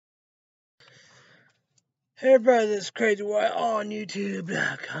Hey everybody, this is Crazy White on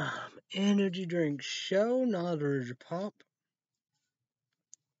YouTube.com. Energy drink show, knowledge pop.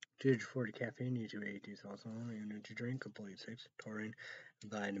 240 caffeine, YouTube 82 sauce on. Energy drink, complete 6, taurine,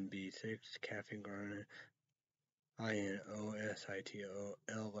 vitamin B6, caffeine, garnet, INOSITOL,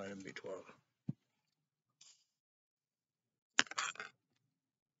 vitamin B12.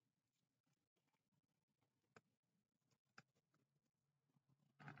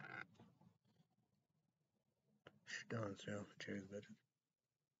 Done, so cheers, bitches.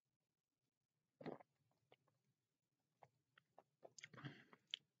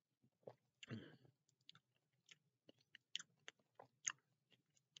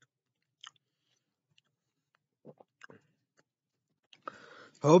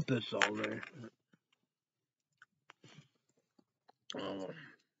 Hope it's all there.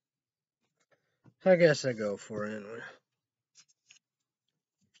 I guess I go for it anyway.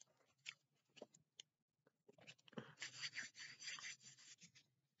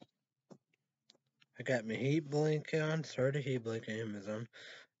 I got my heat blanket on, started heat blanket Amazon,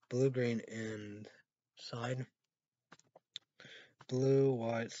 blue, green, and side. Blue,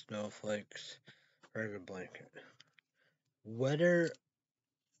 white, snowflakes, regular blanket. Weather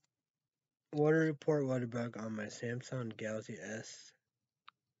report weather bug on my Samsung Galaxy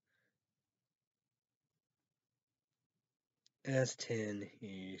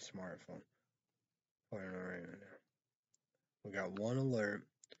S10e smartphone. Right now. We got one alert.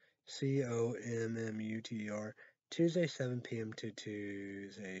 COMMUTR Tuesday 7 p.m. to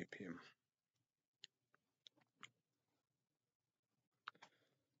Tuesday 8 p.m.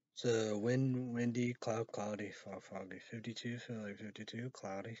 So windy, cloudy, foggy. 52, Philly 52,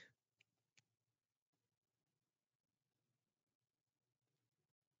 cloudy.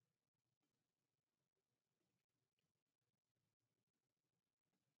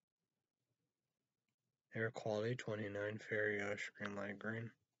 Air quality 29, fair yellowish green, light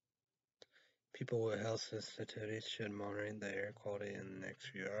green. People with health sensitivities should monitor the air quality in the next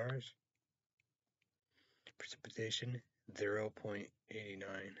few hours. Precipitation 0.89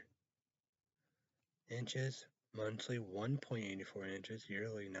 inches. Monthly 1.84 inches.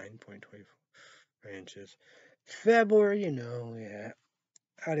 Yearly 9.24 inches. February, yeah.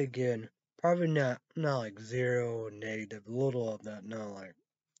 Out again. Probably not like zero, negative, little of that, not like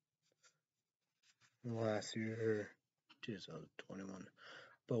last year, 2021.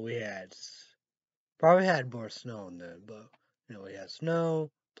 But we had probably had more snow then, but we had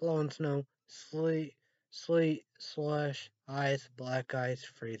snow, blowing snow, sleet, slush, ice, black ice,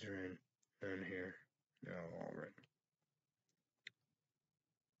 freezing in here. All right.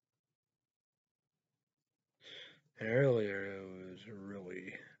 And earlier it was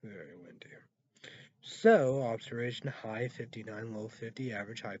really very windy. So, observation high 59, low 50,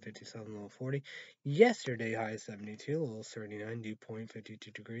 average high 57, low 40. Yesterday, high 72, low 39, dew point 52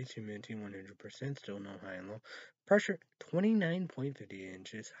 degrees, humidity 100%, still no high and low. Pressure 29.50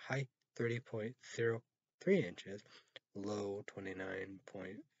 inches, high 30.03 inches, low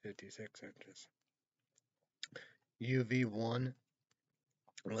 29.56 inches. UV1,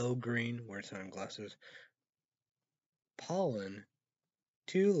 low green, wear sunglasses. Pollen,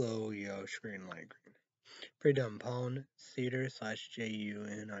 too low, yellow, green, light green. Predum pollen, cedar /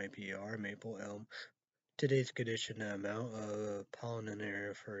 JUNIPR, maple, elm. Today's condition amount of pollen in the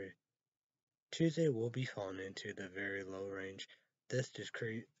air for Tuesday will be falling into the very low range. This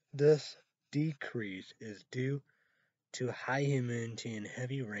decrease is due to high humidity and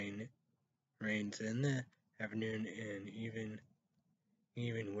heavy rains in the afternoon and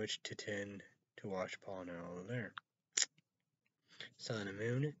even which to tend to wash pollen out of the air. Sun and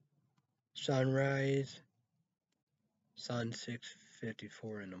moon. Sunrise. Sun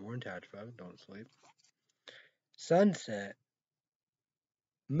 6:54 in the morning. Touch 5. Don't sleep. Sunset.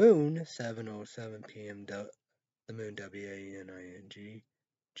 Moon 7:07 p.m. The moon WANING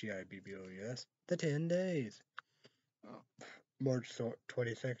GIBBOUS. The 10 days. March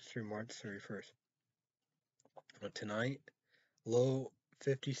 26th through March 31st. Tonight, low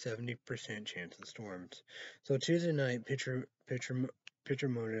 50-70% chance of storms. So Tuesday night, picture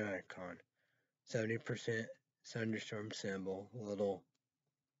mode icon. 70% thunderstorm symbol, little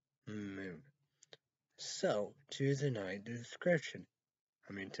moon. So Tuesday night description.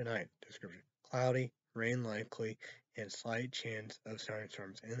 Tonight description. Cloudy, rain likely, and slight chance of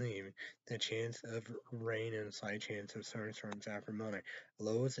thunderstorms in the evening. The chance of rain and slight chance of thunderstorms after midnight.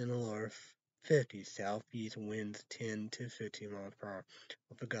 Lows in the lower 50s. Southeast winds 10 to 15 miles per hour,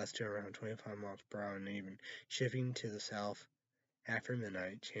 with a gust to around 25 miles per hour in the evening. Shifting to the south after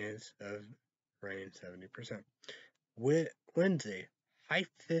midnight. Chance of rain 70%. Wednesday, high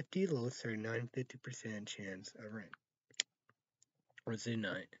 50, low 39, 50% chance of rain. Wednesday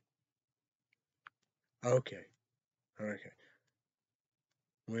night. Okay.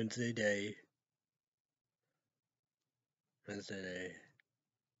 Wednesday day.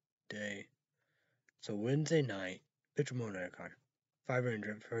 So Wednesday night, picture mode icon.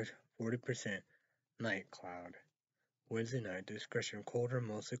 500 first 40% night cloud. Wednesday night, discretion colder,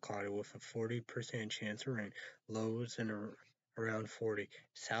 mostly cloudy with a 40% chance of rain. Lows in around 40.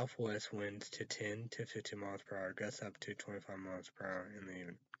 Southwest winds to 10 to 15 miles per hour. Gusts up to 25 miles per hour in the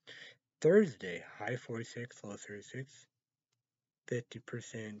evening. Thursday, high 46, low 36.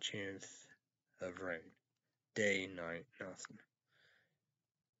 50% chance of rain. Day, night, nothing.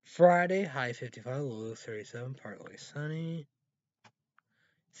 Friday, high 55, low 37, partly sunny.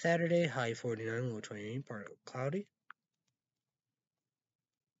 Saturday, high 49, low 28, partly cloudy.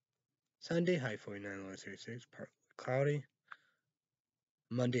 Sunday, high 49, low 36, partly cloudy.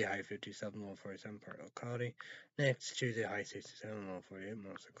 Monday, high 57, low 47, partly cloudy. Next, Tuesday, high 67, low 48,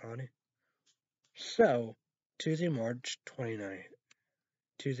 mostly cloudy. So, Tuesday, March 29th.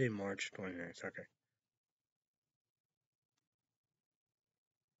 Okay.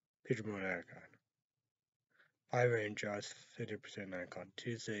 Picture mode icon. 5 rain shots, 50% night cloud.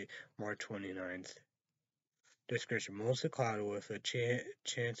 Tuesday, March 29th. Description: mostly cloudy with a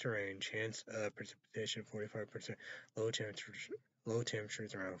chance of rain, chance of precipitation 45%, low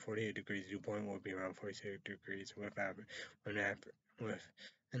temperatures around 48 degrees, dew point will be around 46 degrees with an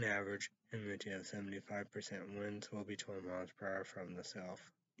average humidity of 75%. Winds will be 12 miles per hour from the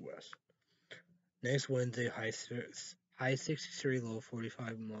southwest. Next Wednesday, high 63, low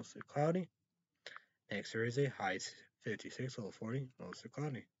 45, mostly cloudy. Next Thursday, high 56, low 40, mostly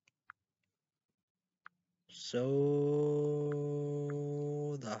cloudy. So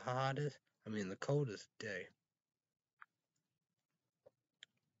the coldest day.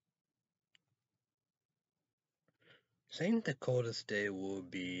 Saying the coldest day will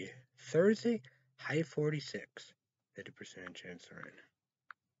be Thursday, high 46, 50% chance of rain.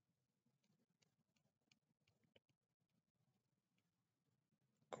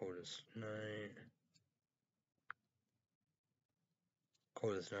 Coldest night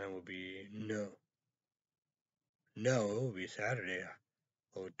will be it will be Saturday,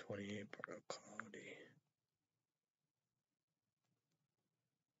 low 28, partly cloudy.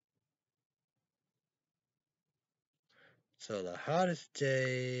 So the hottest day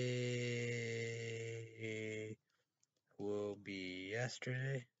will be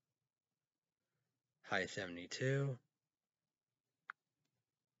yesterday, high 72.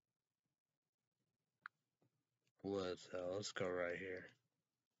 Let's go right here.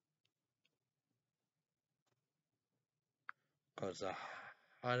 Because the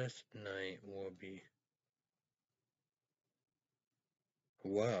hottest night will be,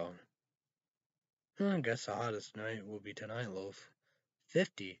 well, I guess the hottest night will be tonight, low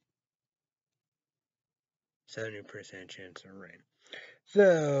 50. 70% chance of rain.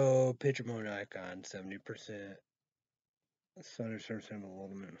 So, picture mode icon, 70%. Thunderstorm symbol,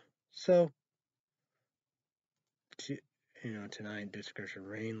 moon. So, tonight, description,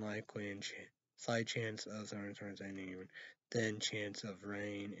 rain likely and slight chance of thunderstorms and even. Then chance of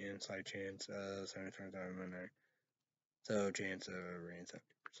rain and slight chance of thunderstorms on Monday. So, chance of rain,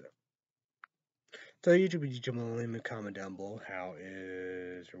 70%. So YouTube, leave me a comment down below. How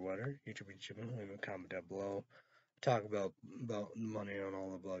is your weather? YouTube, leave me a comment down below. Talk about money on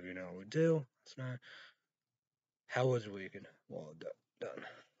all above. You know what we do. It's not. How was your weekend? Well done.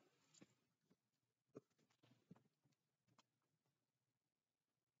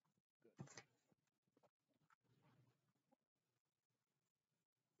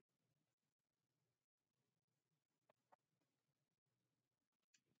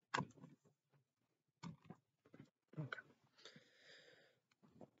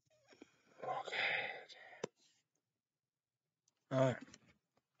 Alright.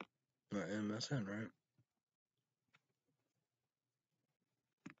 MSN, right?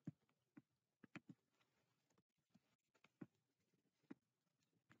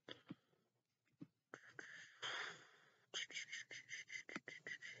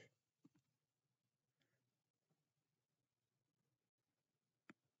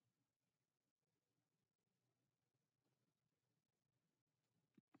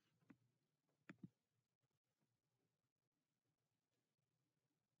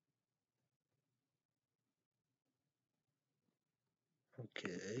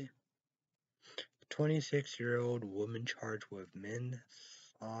 Okay. 26-year-old woman charged with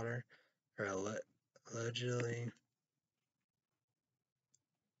manslaughter for allegedly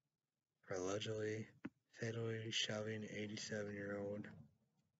fatally shoving 87-year-old.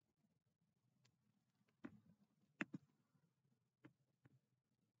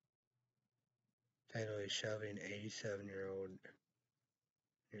 Fatally shoving 87-year-old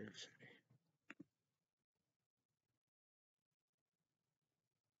New York City.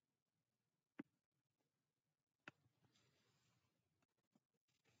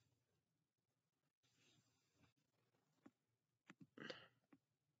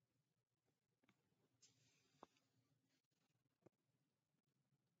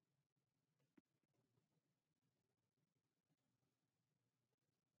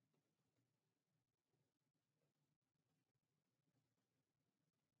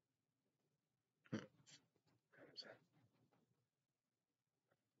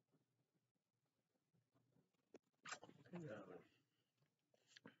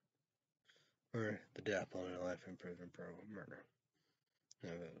 Or the death penalty, life in prison for murder. No,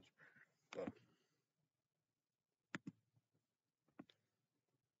 that was but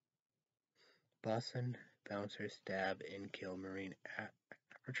Boston bouncer stab and kill Marine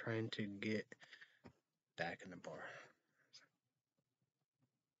after trying to get back in the bar.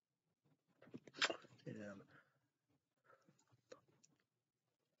 Yeah.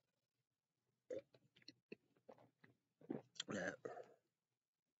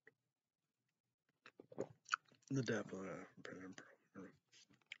 The death penalty, prison for murder.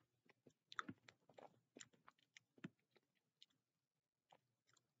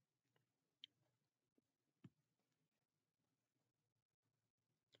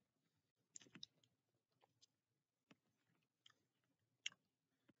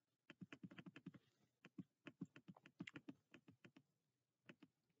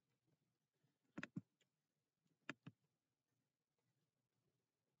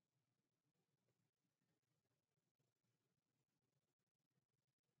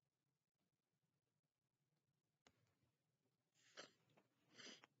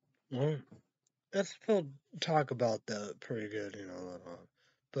 Well, let's still talk about that pretty good,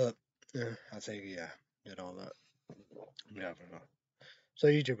 but I think did all that. Yeah, for sure. So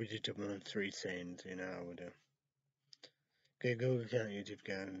YouTube one of 3 things, I would do. Okay, Google account, YouTube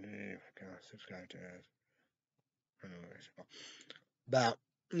account, subscribe to us. About,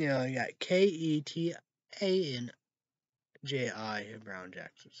 you got KETANJI Brown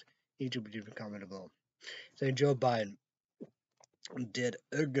Jacksons. YouTube comment below. Saying Joe Biden did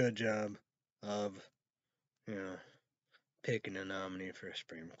a good job of, picking a nominee for the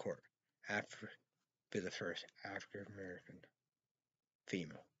Supreme Court. Be the first African American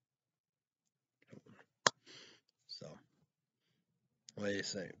female. So, what do you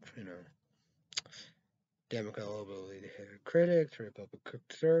think? Democrat will lead the critics, Republican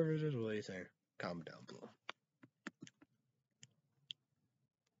conservatives. What do you think? Comment down below.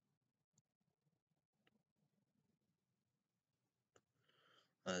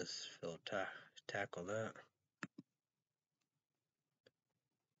 Let's tackle that.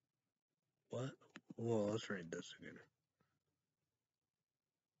 What? Well, let's read this again.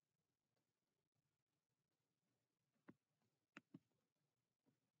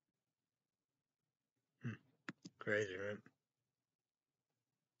 Crazy, right?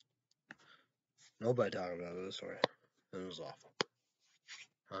 Nobody talked about this story. It was awful.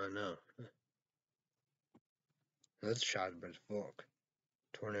 I know. Let's Shotgun's book.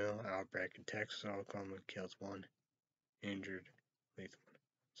 Tornado outbreak in Texas, Oklahoma kills 1, injured, lethal.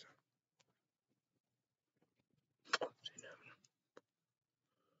 So.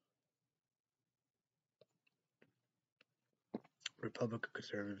 Republican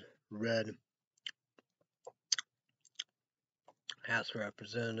conservative, red House of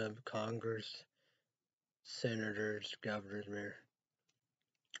Representatives, Congress, senators, governors, mayor,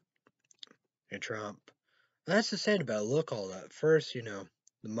 and Trump. That's the thing about look all that. First,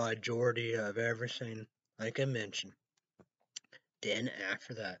 the majority of everything, like I mentioned. Then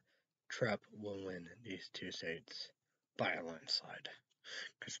after that, Trump will win these 2 states by a landslide.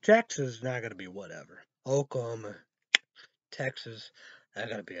 Because Texas is not going to be whatever. Oklahoma, Texas, that's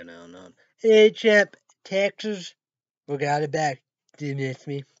going to be an unknown. Hey, champ, Texas, we got it back. Do you miss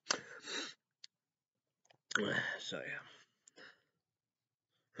me? So, yeah.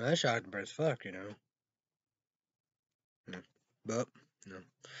 That's shocking as fuck, But,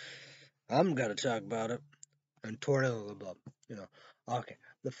 I'm going to talk about it. And tornado above, Okay,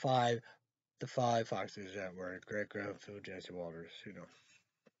 the five foxes that were Greg Granfield, Jesse Walters,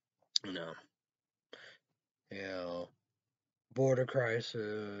 border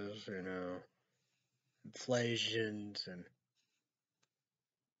crisis, inflations, and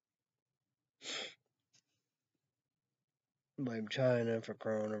blame China for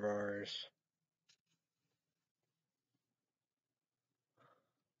coronavirus.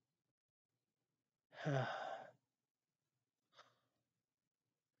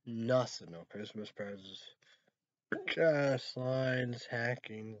 Nothing, no Christmas presents. Just lines,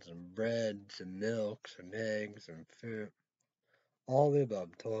 hacking, some bread, some milk, some eggs, some food. All the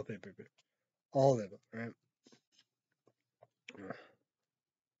above. Toilet paper. All the above, right?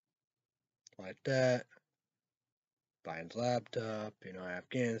 Like that. Biden's laptop,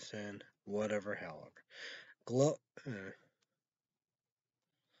 Afghanistan, whatever, however.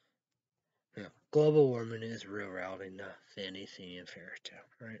 Uh, global warming is real reality, not fantasy and fairy tale,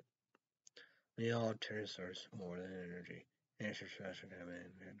 right? The alternate source more than energy. Extraterrestrial have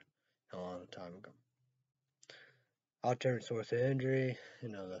been a long time ago. Alternate source of energy,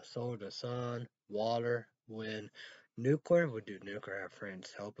 the solar, the sun, water, wind. Nuclear would do nuclear. Our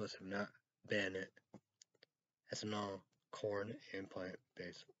friends help us if not ban it. Ethanol, corn, and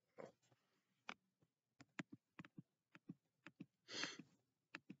plant-based.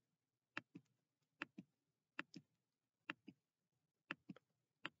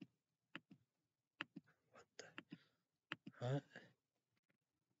 What?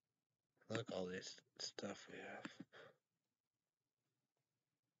 Look all this stuff we have.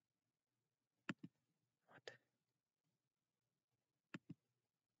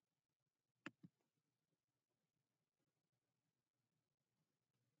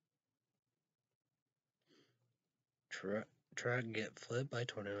 What? Truck get flipped by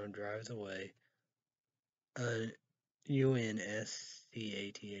tornado, drives away. UNSCATHED.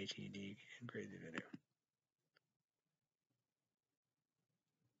 Crazy video.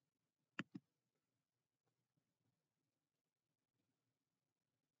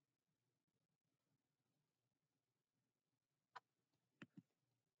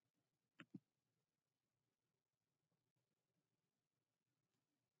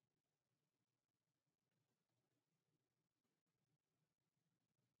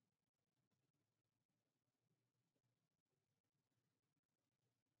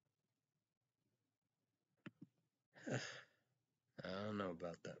 I don't know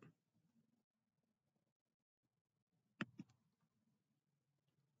about that.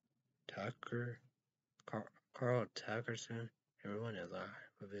 Carl Tuckerson. Everyone is a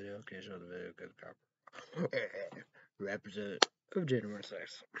video. Okay, show the video. Good cop. Representative of January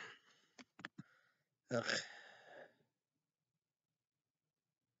 6th. Ugh.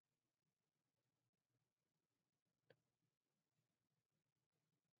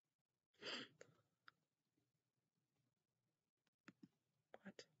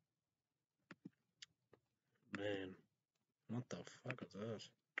 What? Man, what the fuck is this?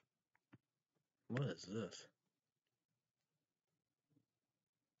 What is this?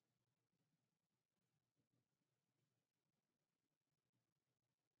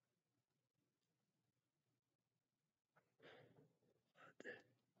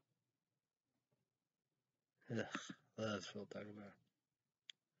 Ugh, that's what I'm talking about.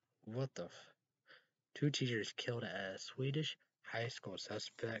 What the f? Two teachers killed a Swedish high school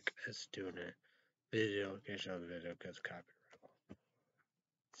suspect as student. Video, can show the video because copyright law.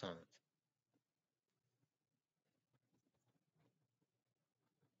 Silence.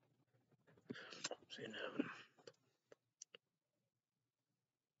 See now.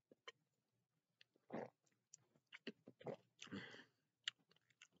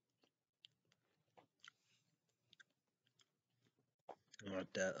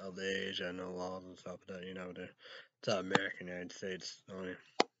 Like that other age, I know laws and stuff that, it's not American United States, only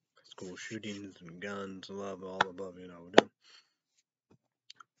school shootings and guns, love, all above,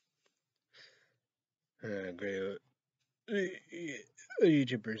 I agree with a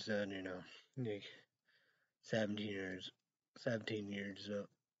YouTuber said, 17 years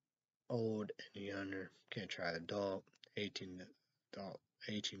old and younger can't try adult, 18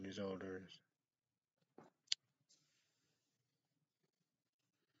 years older.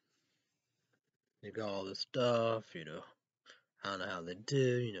 They got all this stuff, I don't know how they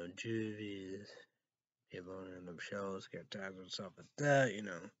do, juvies, people on them shows get tagged and stuff like that,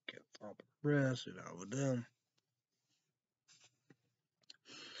 get all the rest, with them.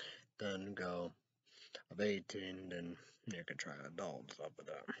 Then go of 18, then you can try adult and stuff like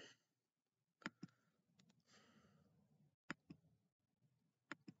that.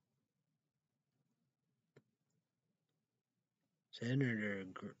 Senator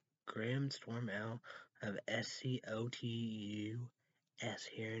Graham Stormow of SCOTUS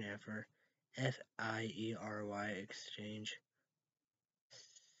hearing after FIERY exchange.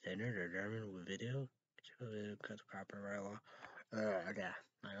 Senator German with video because copyright law. Okay,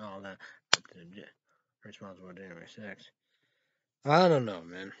 like all that. Responsible for January 6th. I don't know,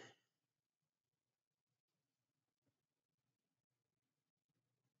 man.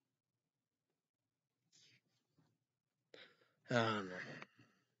 I don't know.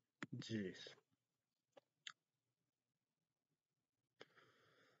 Jeez.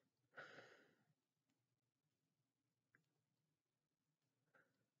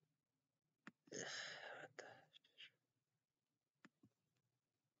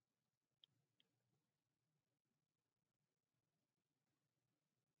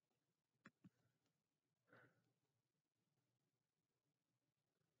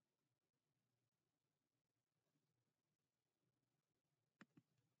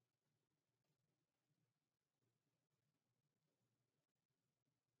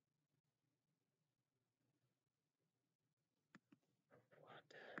 What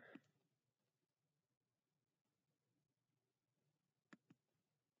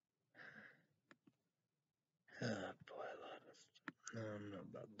the? Boy, I love this. I don't know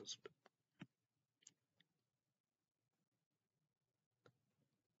about this.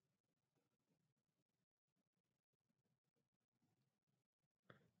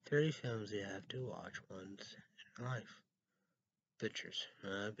 30 films you have to watch once in your life. Pictures.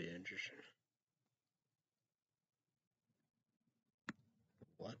 That'd be interesting.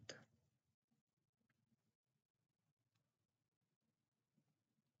 What?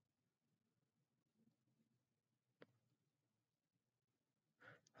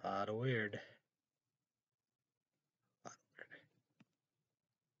 A lot of weird.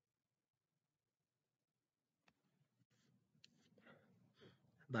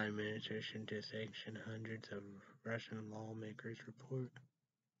 By administration to sanction hundreds of Russian lawmakers report.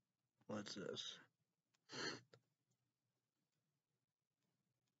 What's this?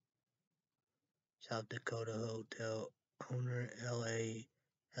 South Dakota hotel owner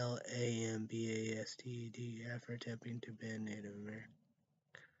LAMBASTD after attempting to ban Native American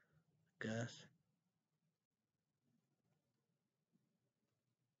gas.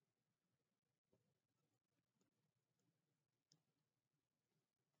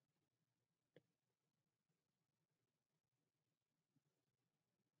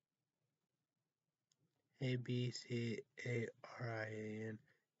 ABCARIAN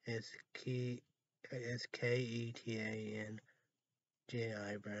SKETANJI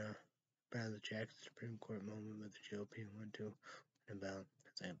Brown. Brown the Jackson Supreme Court moment with the GOP went to about.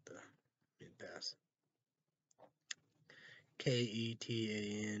 That's the pass.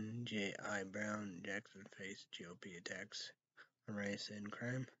 KETANJI Brown Jackson faced GOP attacks on race and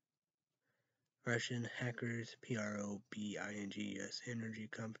crime. Russian hackers, PROBING, U.S. energy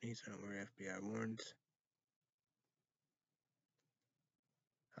companies, where FBI warns.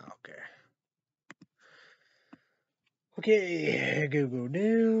 Okay. Okay, Google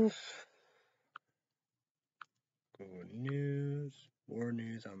News. Google News. War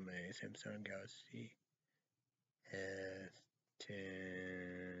news on May. Samsung Galaxy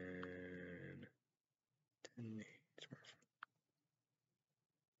S10. 10 smartphone.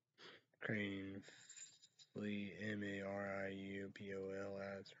 Ukraine fleet MARIUPOL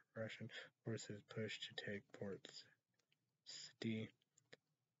as Russian forces push to take ports. City.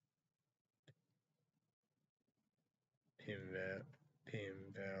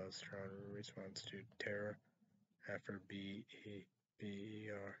 PM vows strong response to terror after BEERSHBA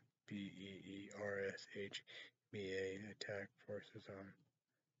attack forces on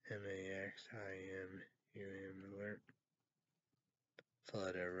MAXIMUM alert.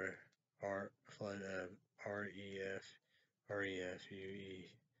 Flood of REFUGES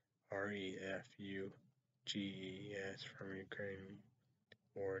from Ukraine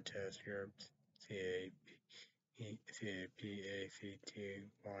war test Europe's CAPACTY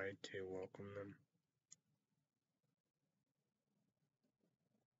to welcome them.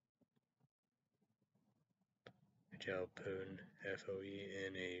 Joe Putin,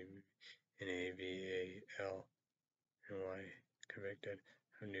 FOENAVALNY, convicted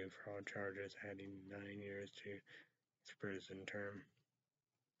of new fraud charges, adding 9 years to his prison term.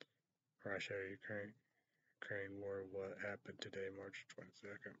 Russia-Ukraine war, what happened today, March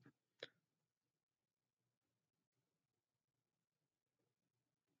 22nd?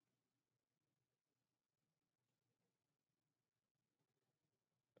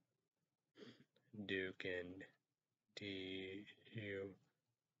 Duke and DUCHESS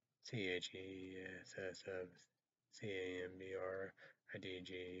of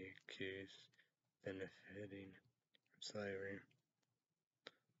CAMBRIDG accused benefiting from slavery.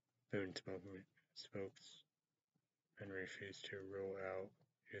 Putin spokesman refused to rule out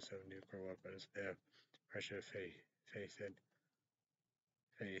use of nuclear weapons if Russia face an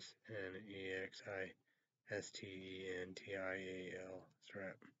EXISTENTIAL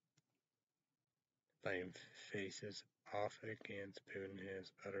threat. Biden faces off against Putin,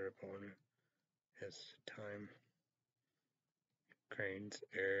 his utter opponent, his time. Crane's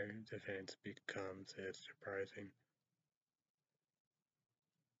air defense becomes surprising.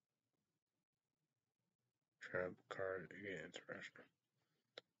 Trump card against Russia.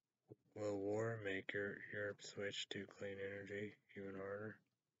 Will war make Europe switch to clean energy even harder?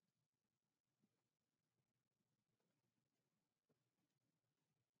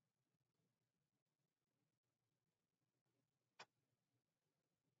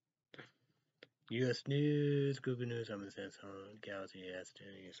 U.S. News, Google News, Amazon, Galaxy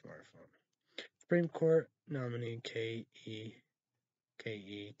S10 smartphone. Supreme Court nominee Ketanji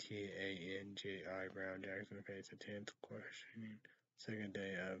Brown Jackson faces 10th questioning, second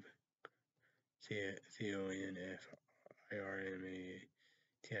day of CONFIRMATIN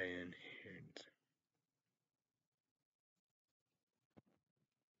hearings.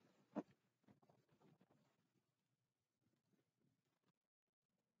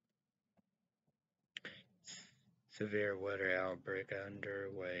 Severe weather outbreak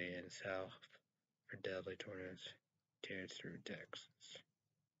underway in South for deadly tornadoes tears through Texas.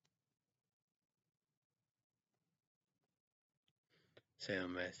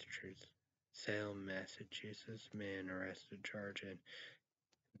 Salem, Massachusetts man arrested charged in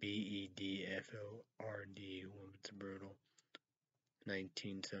BEDFORD woman's brutal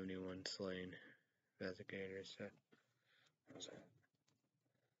 1971 slaying. Investigators said. What was that?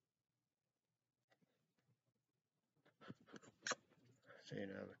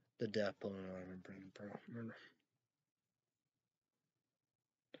 The death penalty in Britain murder.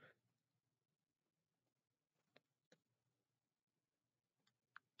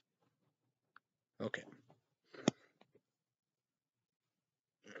 Okay.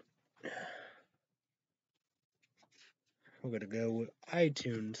 We're gonna go with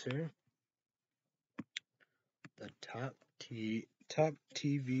iTunes here. The top TV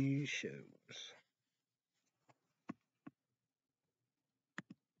shows.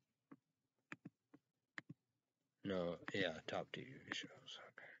 No, yeah, top TV shows.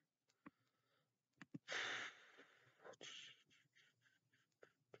 Okay.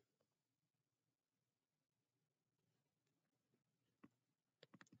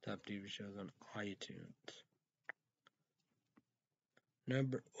 Top TV shows on iTunes.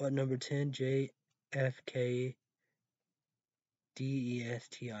 Number 10, JFK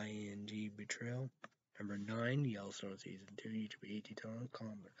DESTING Betrayal. Number 9, Yellowstone Season 2, YouTube AT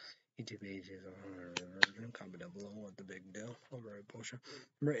Combat. YouTube AT version, Combat Below, What the Big Deal, Alright Bullshit.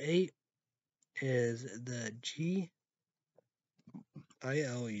 Number 8 is the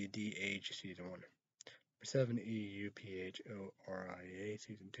GILEDH Season 1. Number 7, EUPHORIA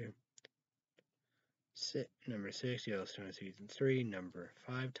Season 2. Number 6, Yellowstone Season 3. Number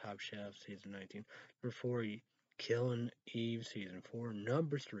 5, Top Chef Season 19. Number 4, Killing Eve Season 4.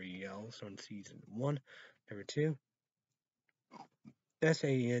 Number 3, Yellowstone Season 1. Number 2,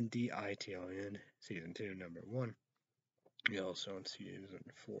 SANDITLN Season 2. Number 1, Yellowstone Season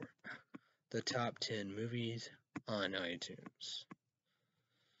 4. The top 10 movies on iTunes.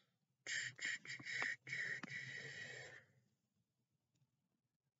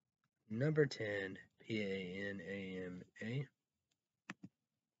 Number 10, PANAMA.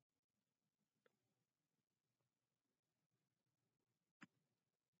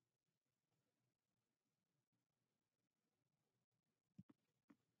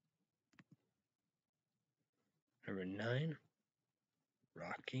 Number 9,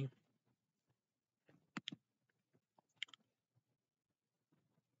 Rocky.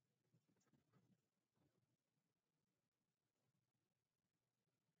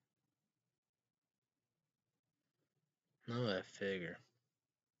 No, that figure.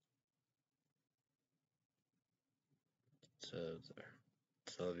 So the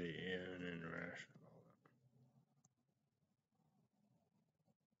Soviet Union and Russia.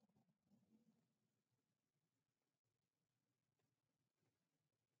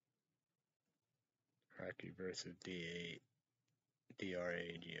 Rocky versus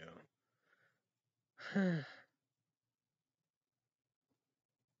DRAGO.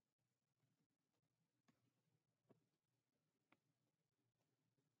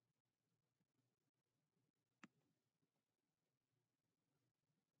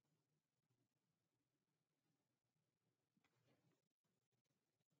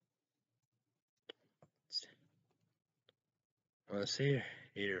 Let's see,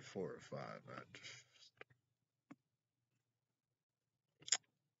 either 4 or 5.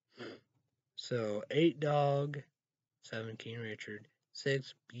 So 8 Dog, 7 King Richard,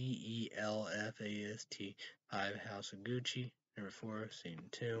 6 BELFAST, 5 House of Gucci, number 4 Scene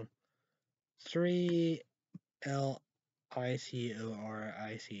 2, 3 LICORICE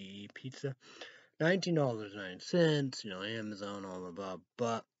Pizza, $19.09, Amazon, all above,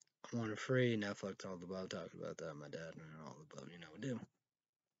 but I want it free, Netflix, all above, talked about that, my dad, and all above, we do.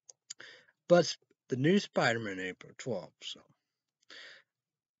 But the new Spider-Man April 12th, so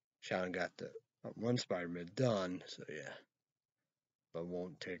Sean got the one Spider-Man done, so yeah, but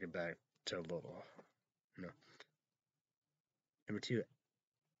won't take it back to a little, Number 2,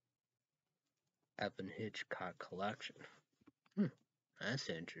 Alfred Hitchcock Collection. That's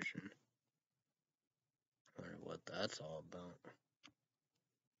interesting. I wonder what that's all about.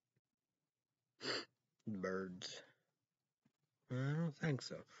 Birds. I don't think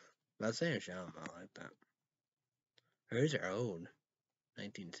so. But saying Sean might like that. Hers are old.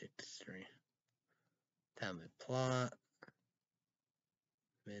 1963. Time and plot.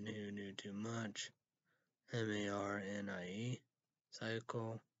 Men who knew too much. MARNIE.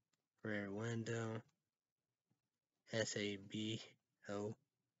 Cycle. Rare window. SABOTEUR.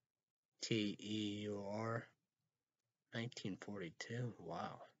 1942.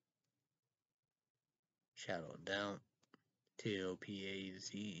 Wow. Shadow Down.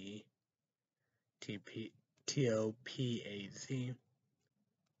 TOPAZE. TOPAZ.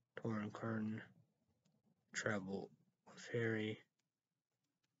 Torn Curtain. Treble Fairy.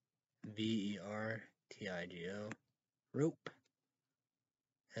 VERTIGO. Rope.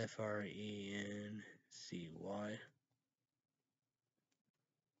 FRENCY.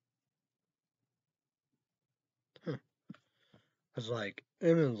 It's like,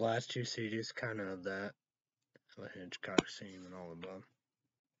 in the last two CDs, kind of that. What Hitchcock scene and all above.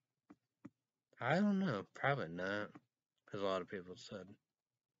 I don't know. Probably not. Because a lot of people said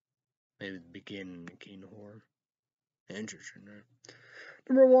maybe the beginning of Kingdom Horror. Interesting, right?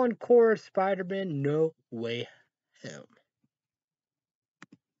 Number 1, core Spider-Man No Way Home.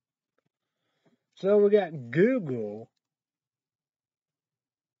 So we got Google.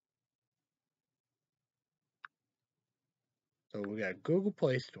 So we got Google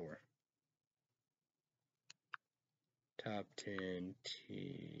Play Store. Top 10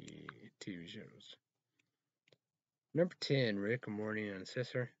 TV shows. Number 10, Rick and Morty and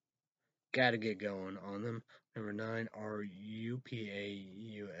Sister. Gotta get going on them. Number 9, RUPAULS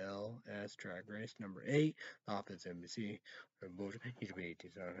Drag Race. Number 8, The Office NBC. Bullshit. Used to be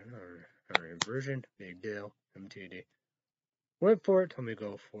 18 version. Big deal. MTD. Went for it. Told me to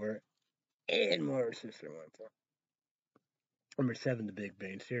go for it. And more sister went for it. Number 7, The Big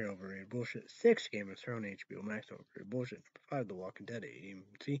Bang Theory, overrated bullshit. 6, Game of Thrones, HBO Max, overrated bullshit. Number 5, The Walking Dead,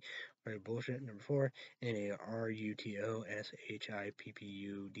 AMC, overrated bullshit. Number 4,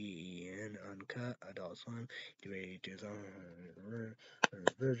 NARUTOSHIPPUDEN, Uncut, Adult Swim, UAH's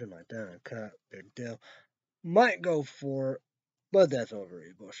version, like that, Uncut, Big Deal. Might go for it, but that's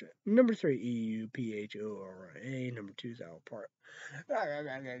overrated bullshit. Number 3, EUPHORA. Number 2, South Park.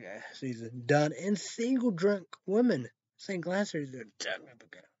 Season done. And Single Drunk Women. St. Glassers are done.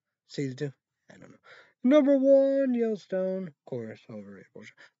 Season 2. I don't know. Number 1, Yellowstone. Of course, overrated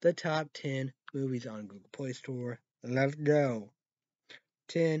bullshit. The top 10 movies on Google Play Store. Let's go.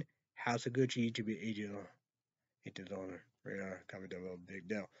 10, House of Gucci, to be AJ Honor. Radar, comment down below, big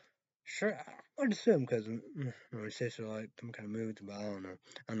deal. Sure, I would assume because my sister liked some kind of movies, but I don't know.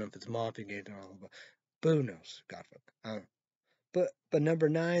 I don't know if it's Mafia games or all, but who knows? Godfuck. I don't know. But number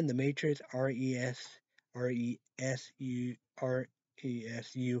 9, The Matrix, RESURRECT.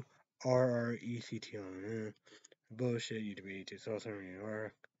 Bullshit, you to be to so sorry you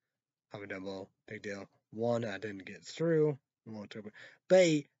are. Have a double, big deal. 1, I didn't get through. But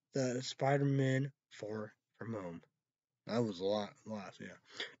the Spider-Man 4 from Home. That was a lot, yeah.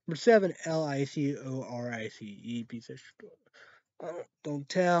 Number 7, LICORICE, piece of shit. Don't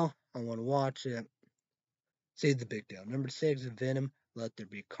tell. I want to watch it. See the big deal. Number 6, Venom, Let There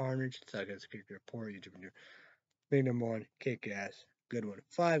Be Carnage. Second, Kick Report, YouTube. Big number 1, Kick Ass. Good one.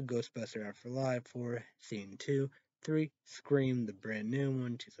 5, Ghostbuster Afterlife. 4, Scene 2. 3, Scream, the brand new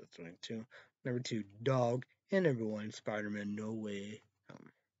one, 2022. Number 2, Dog. And number 1, Spider-Man No Way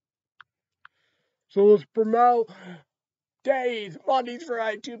Home. So let's promote days, Mondays,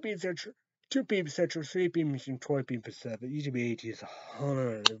 Friday, 2 p.m. Central, 3 p.m. Eastern, 12 p.m. Pacific. YouTube AT's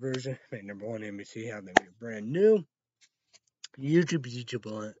 100 version. Make number 1 NBC have them brand new. YouTube is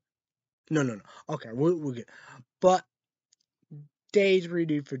YouTube. No. Okay, we'll get. But days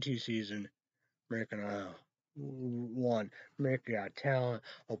redo for 2 seasons. American Idol 1. America Got Talent.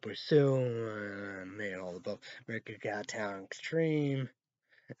 Oprah Sue. Made all above. America Got Talent Extreme.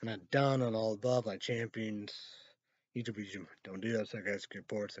 And I've done on all above like Champions. YouTube, don't do that, so guys get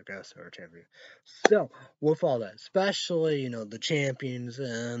bored, so guys are champion. So, with all that, especially, the champions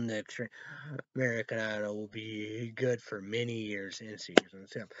and the American Idol will be good for many years and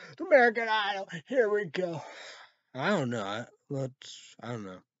seasons. So, the American Idol, here we go. I don't know. I don't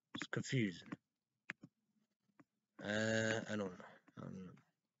know. It's confusing. I don't know. I don't know.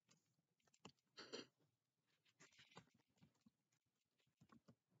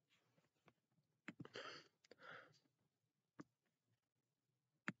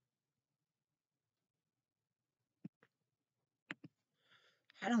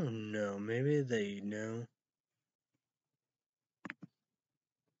 I don't know. Maybe they know.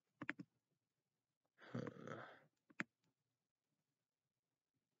 Uh,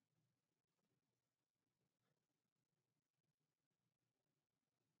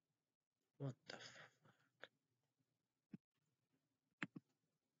 what the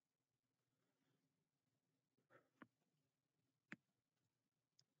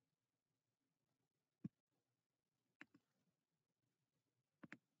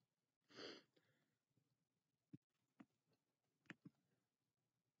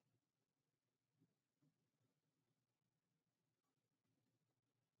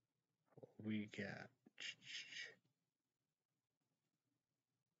we got?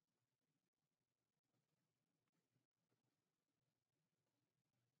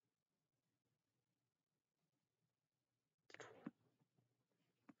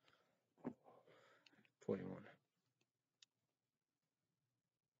 21.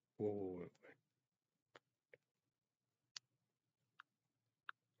 Whoa.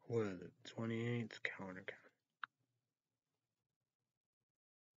 What is it? 28th counter count.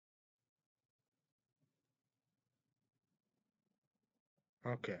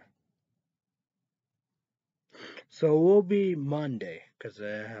 Okay. So it will be Monday because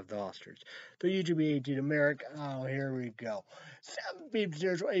I have the Oscars. The UGB 18 America. Oh, here we go. 7 p.m.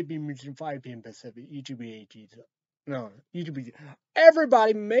 Central, 8 p.m. Eastern, 5 p.m. Pacific. UGB 18. No, UGB.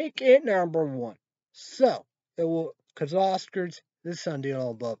 Everybody make it number one. So it will, because Oscars this Sunday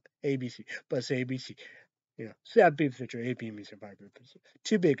all above ABC, but it's ABC. 7 p.m. Central, 8 p.m. Eastern, 5 p.m. Pacific.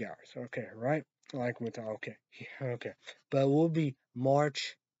 2 big hours. Okay, right? Like with okay, okay. But it will be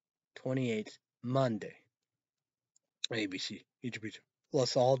March 28th, Monday. ABC, each region.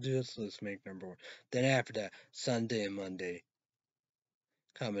 Let's all do this. Let's make number one. Then after that, Sunday and Monday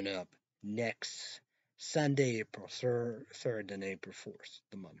coming up next Sunday, April 3rd and April 4th,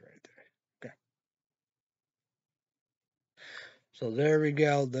 the month right there. Okay. So there we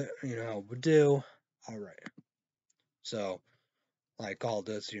go. How we do. All right. So like all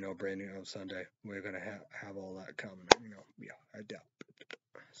this, brand new on Sunday, we're gonna have all that coming. Yeah, I doubt.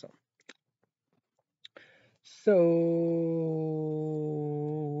 So. So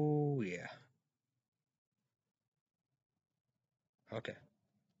yeah. Okay.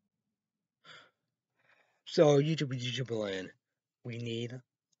 So YouTube land. We need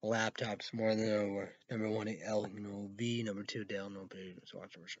laptops more than ever. Number one, LV. Number two, Dell. No pay. So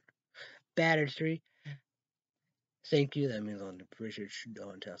watch for sure. Battery. Thank you. That means on the appreciate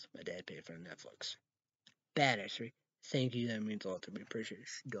don't test. My dad paid for Netflix. Battery. Thank you. That means a lot to me. Appreciate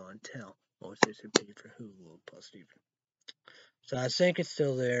don't tell. Most of it paid for Hulu plus Steven. So I think it's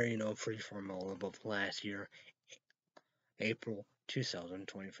still there. Freeform all above last year, April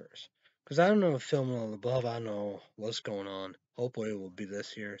 2021. Because I don't know if filming all above, I don't know what's going on. Hopefully it will be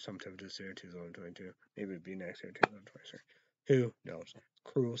this year, sometime this year, 2022. Maybe it'll be next year, 2023. Who knows?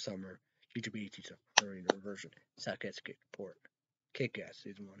 Cruel Summer, YouTube ET Marine version, Sarcastic Port, Kick Ass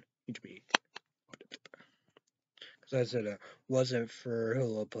Season 1, YouTube ET. Because I said, wasn't for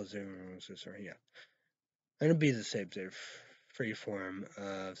Hulu plus sister, yeah. And it'll be the same thing, freeform,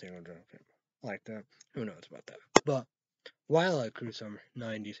 single drum like that. Who knows about that? But Wildlife Cruise Summer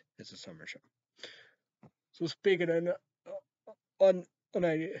 90s is a summer show. So speaking of on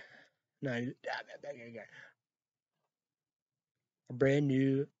 90, a brand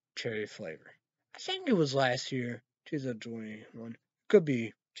new cherry flavor. I think it was last year, 2021. Could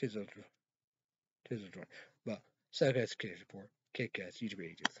be 2020. But Psycho's Kid Report, Kit Kats, YouTube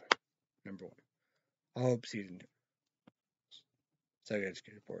Ages, number one. I hope season 2. Psycho's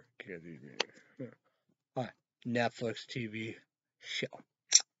Kid Report, Kit Kats, YouTube Ages. Alright, Netflix TV show.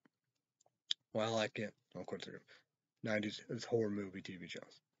 Well, I like it. Of course, 90s, it's horror movie TV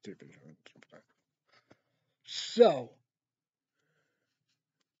shows. So,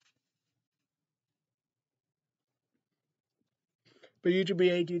 but YouTube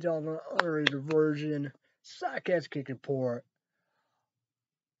 18 on the unrated version, Sarcastic Report,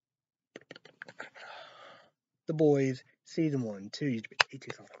 The Boys, Season 1, 2, YouTube 18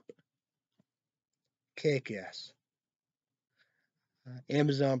 on Kick Ass.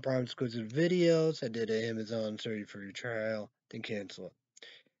 Amazon Prime exclusive videos. I did an Amazon 30 free trial, then cancel it.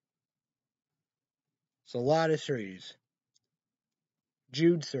 So a lot of series.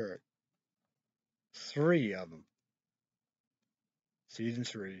 June 3rd. 3 of them. Season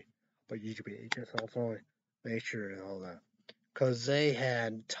 3. But you could be HSL only. Make sure and all that. Because they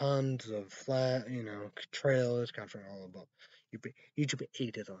had tons of flat, trailers, capturing all about. YouTube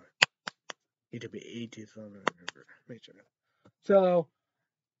 8 is on. YouTube 8 is on. Make sure. So,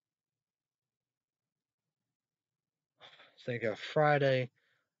 think of Friday.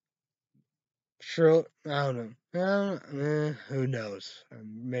 Sure, I don't know. Who knows?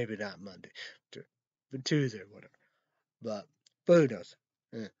 Maybe not Monday, but Tuesday, whatever. But who knows?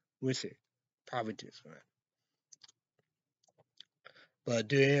 We'll see. Probably Tuesday. But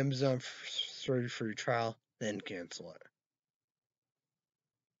do Amazon free trial, then cancel it.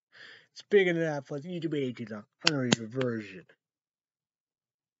 Speaking of that, plus YouTube Ages on unrated version.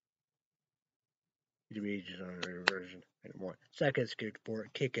 YouTube Ages on unrated version. More. Second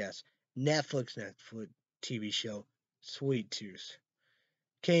skateboard, Kick-Ass, Netflix TV show, Sweet Tooth.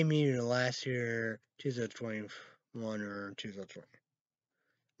 Came either last year, 2021 or 2020.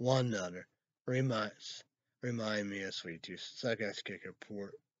 One other remind me of Sweet Tooth. Suck-Ass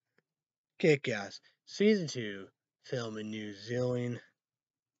Kick-Ass Season 2, film in New Zealand.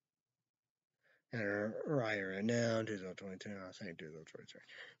 And right now, 2022, I was saying 2023.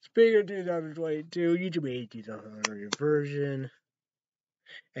 Speaking of 2022, YouTube 1800 version,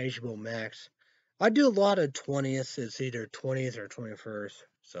 HBO Max. I do a lot of 20th. It's either 20th or 21st.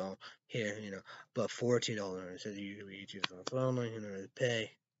 So, here, but $14 says YouTube 18 only,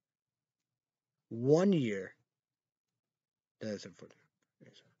 pay 1 year. That's it for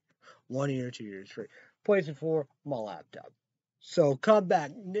 1 year, 2 years free. PlayStation 4, my laptop. So come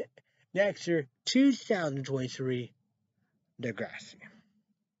back next year, 2023, Degrassi.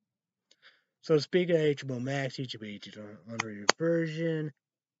 So speaking of HBO Max, HBO is under your version,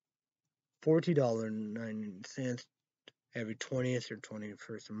 $14.90 every 20th or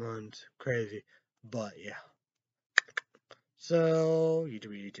 21st a month. Crazy, but yeah. So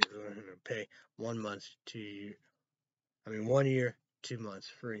YouTube is going to pay 1 month, 1 year, 2 months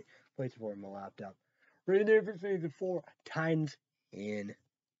free. PlayStation 4 on my laptop. Right there for Season 4, Titans in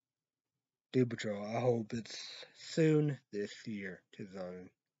Doom Patrol. I hope it's soon this year,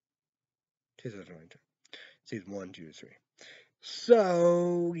 2022. Season 1, 2, 3.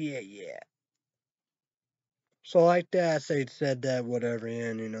 So, yeah. So, like that, they said that, whatever,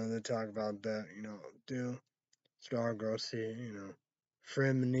 and, they talk about that, do Stargirl,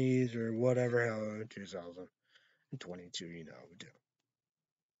 Frenemies, or whatever, how 2022, we do.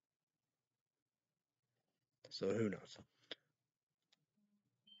 So, who knows?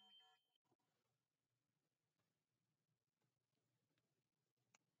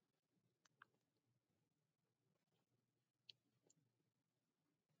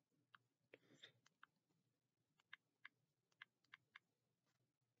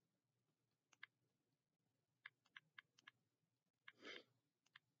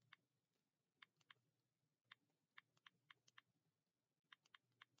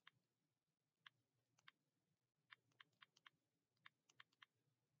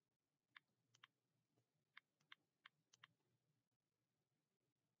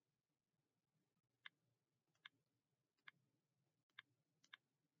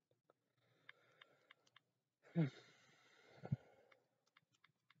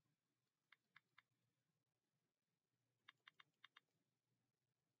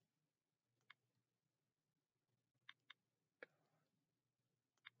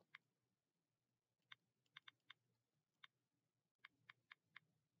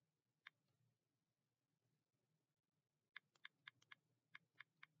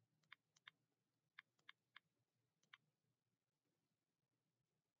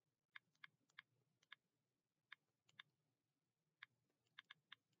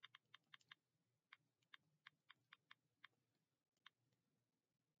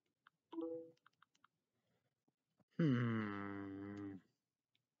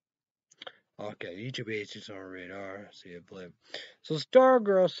 Okay, YouTube is on radar. See a blip. So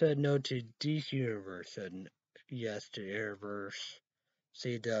Stargirl said no to DC Universe, said yes to Airverse.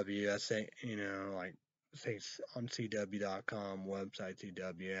 CW, I think, say on CW.com, website,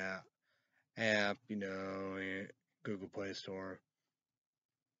 CW app, Google Play Store,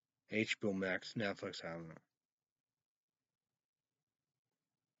 HBO Max, Netflix, I don't know.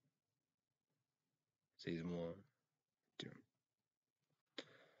 Season 1, 2.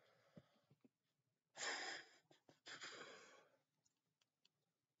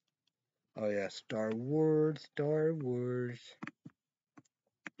 Oh yeah, Star Wars.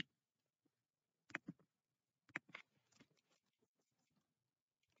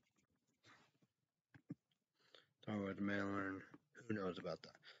 Star Wars Mail-In. Who knows about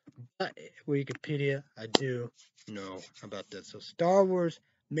that? But Wikipedia, I do know about this. So Star Wars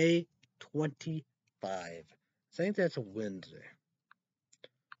May 25. I think that's a Wednesday.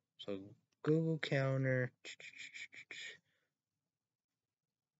 So Google Calendar.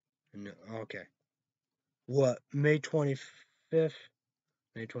 No, okay. What? May 25th?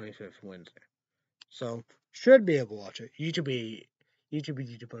 May 25th, Wednesday. So should be able to watch it. YouTube, we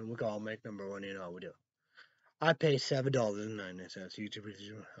can all make number one. You know we do. I pay $7.99. YouTube,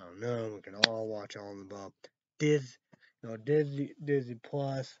 I don't know. We can all watch all of the above. Disney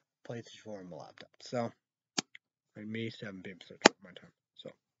Plus, PlayStation 4, and my laptop. So, like me, 7 people search my time.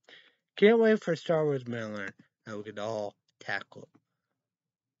 So, can't wait for Star Wars Mail-In, and we can all tackle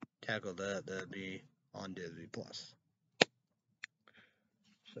that. That'd be on Disney Plus.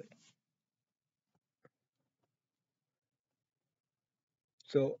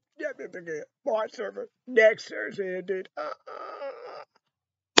 So yeah, my server next Thursday, indeed.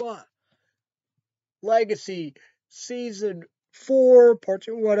 But Legacy season 4, part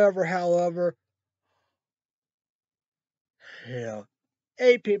 2, whatever. However, yeah,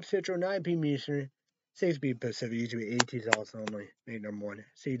 8 p.m. Central, 9 p.m. Eastern, 6 p.m. Pacific. Usually $18 only. Make number one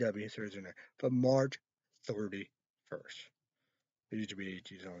CW Thursday night, but March 31st. It used to be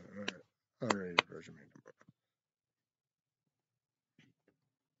 $18. Unrated version.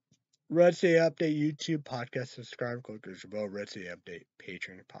 Red City Update YouTube podcast. Subscribe. Click the bell. Red City Update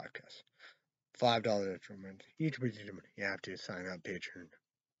Patreon podcast. $5 extra month. Each week you have to sign up Patreon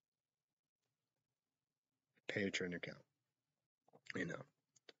account. You know.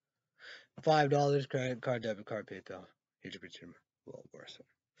 $5 credit card, debit card, PayPal. Each week well worth it.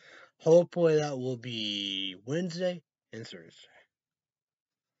 Hopefully that will be Wednesday and Thursday.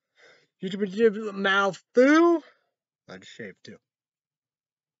 YouTube mouth foo. I just shaved too.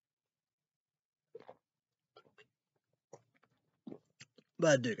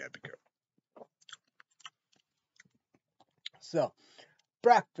 But I do gotta be careful. So,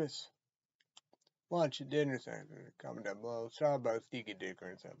 breakfast, lunch, and dinner things coming down below. Starbucks, Deacon Dicker,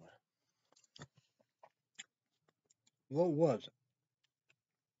 and something. What was it?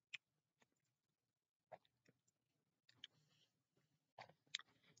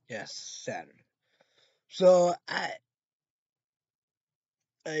 Yes, Saturday. So I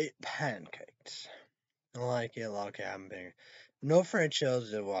ate pancakes. I like it, like having no French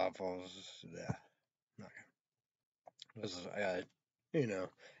toast and waffles. Yeah, this is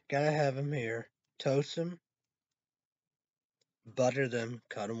gotta have them here. Toast them, butter them,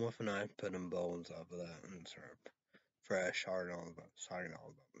 cut them with a knife, put them bowl on top of that, and serve. Fresh, hard and all about, soggy and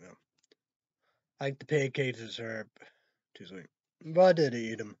all about. Yeah, like the pancakes and syrup. Too sweet, but I did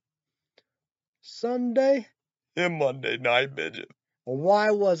eat them. Sunday and Monday night midget.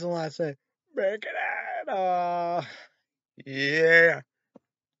 Why wasn't last night? Break it out. Yeah.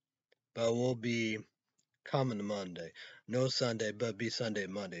 But we'll be coming to Monday. No Sunday, but be Sunday,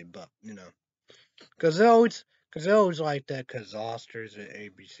 Monday. But, because they always like that because Oster's at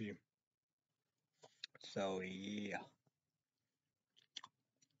ABC. So, yeah.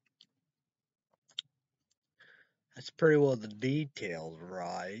 That's pretty well the details,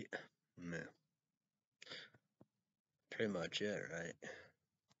 right? Yeah. Pretty much it, right?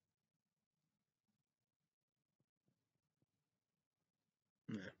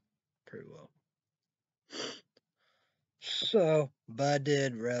 Yeah, pretty well. So, Bud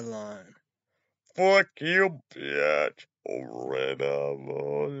did Redline. Fuck you, bitch. Red up.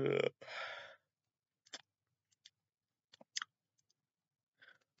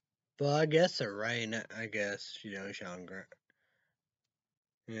 Well, I guess they're right. I guess, Sean Grant.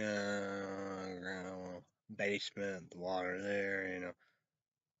 Yeah, basement, the water there,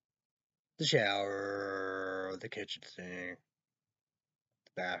 the shower, the kitchen sink,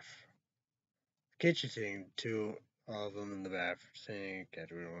 the bath. The kitchen sink, two of them in the bathroom sink,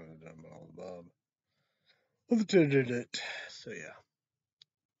 every one of them all above. So, yeah.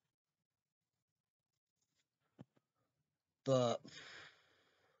 But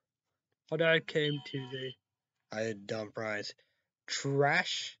when I came Tuesday, I had dump fries,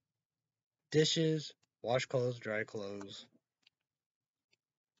 trash, dishes, wash clothes, dry clothes.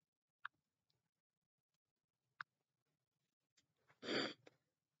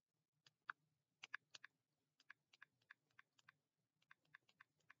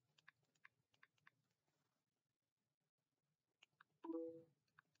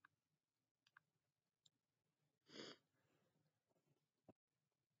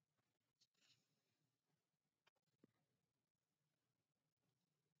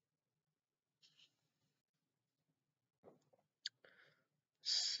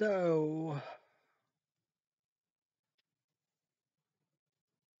 So,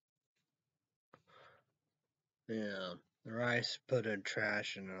 Yeah, the rice put in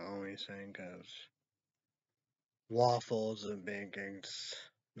trash and the only thing goes waffles and pancakes.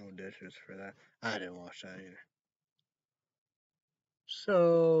 No dishes for that. I didn't wash that either.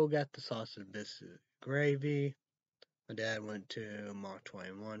 So got the sausage biscuit gravy. My dad went to Mach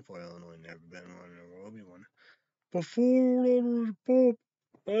 21 for Illinois. Never been one, never will be one. But $4 pop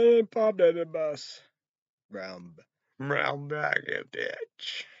and popped at the bus. Brown bag of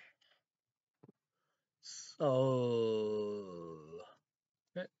ditch. So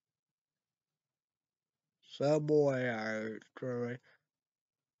Subway, Archery,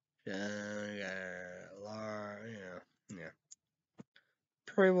 yeah.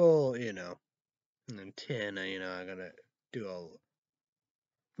 Pretty well, and then 10, I gotta do a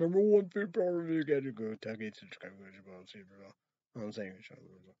number one food problem you gotta go Kentucky, subscribe, I'm saying it.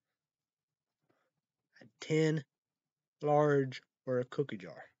 10 large or a cookie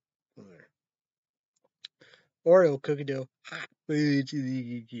jar. There. Oreo cookie dough.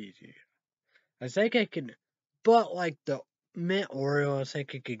 I think I can, but like the mint Oreo, I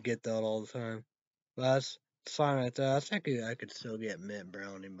think I could get that all the time. That's fine right there. I think I could still get mint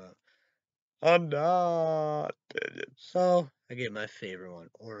brownie, but I'm not. So I get my favorite one,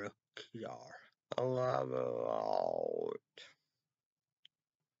 Oreo jar. I love it a lot.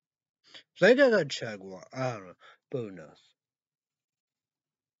 I think I got chug one. I don't know, but who knows?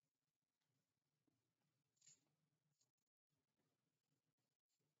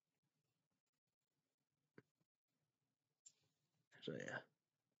 So yeah.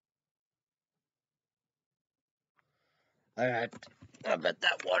 I bet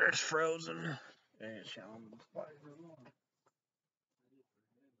that water's frozen.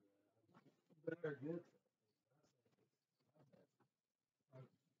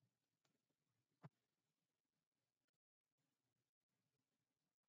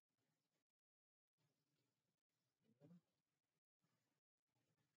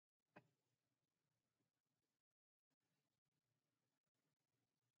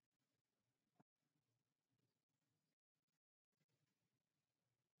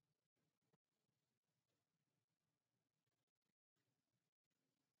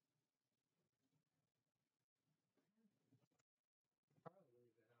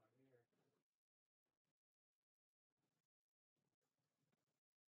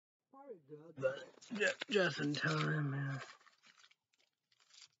 Probably good, but just in time, man.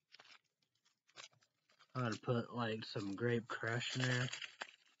 I gotta put like some grape crush in there,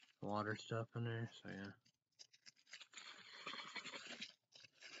 water stuff in there, so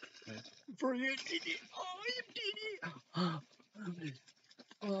yeah. For you, MTD. Oh, MTD.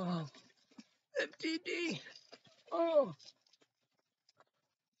 Oh, MTD. Oh.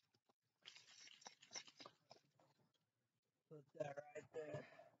 Put that right there.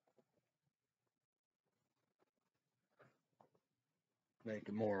 Make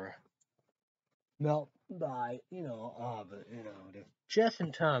it more melt by, but just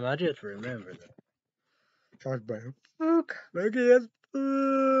in time. I just remember that. Charles Brown. Look at look.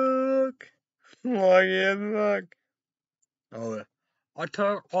 Look at look. Oh, yeah. I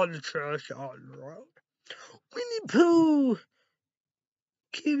took all the trash out of the road. Winnie Pooh,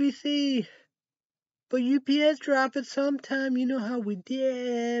 QVC. But UPS drop it sometime. You know how we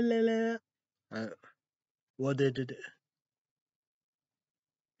did. What did it?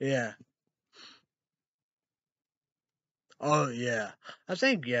 Yeah. Oh, yeah. I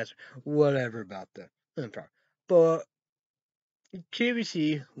think yes. Whatever about that. But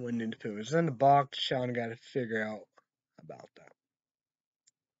QVC went into Pooh. It's in the box. Sean got to figure out about that.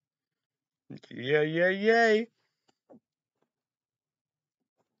 Yeah, yeah, yay.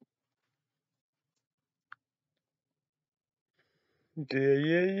 Yeah,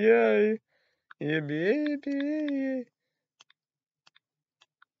 yeah, yeah. Yeah, baby.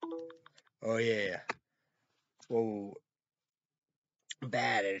 Oh, yeah. Whoa.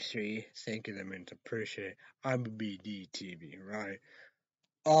 Bad history. Thanking them and appreciate. I'm a BDTV, right?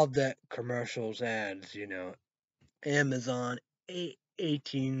 All that commercials, ads, Amazon,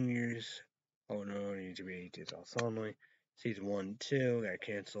 18 years. Oh no, it needs to be 18 years only. Season 1, 2 got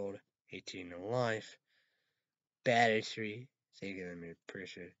canceled. 18 to life. Bad history. Thanking them and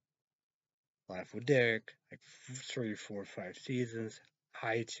appreciate. Life with Derek, like 3, 4, 5 seasons.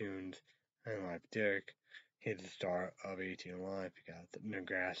 iTunes, and Life with Derek. He's the star of 18 Life. You got the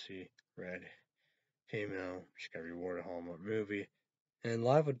Degrassi, Red Female. She got rewarded Hallmark movie. And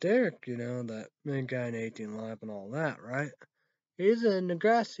Live with Derek, that main guy in 18 Live and all that, right? He's in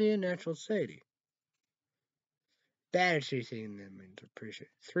Degrassi and Natural Sadie. Bad season that means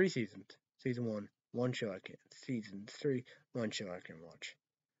appreciate. 3 seasons. Season 1, one show I can. Season 3, one show I can watch.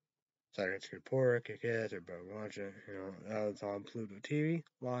 Saturday Night Report, Kick-Ass, everybody watching. You know, that was on Pluto TV,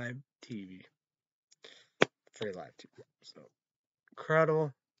 live TV, free live TV. So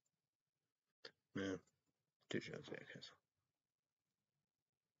incredible, man. 2 shows, yeah, guys.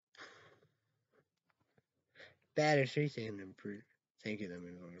 Bad history, thank you,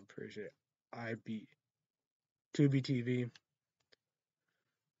 I'm appreciate it. IB, Tubi TV.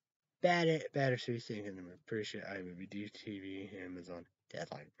 Bad history, thank you, I'm appreciate it. IBD TV, Amazon, Dead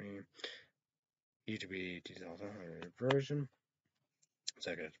Like Me. YouTube 2000 version.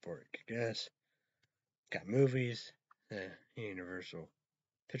 Second Sport Kick-Ass. Got movies. Universal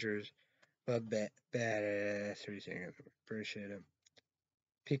Pictures. But badass everything. I appreciate it.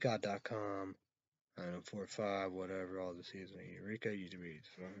 Peacock.com. 45, whatever, all the season of Eureka, YouTube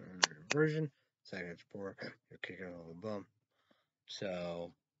version. Second Sport. You're kicking all the bum.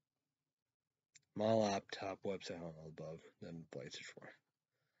 So, my laptop website all above, then places for.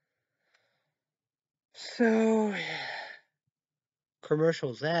 So,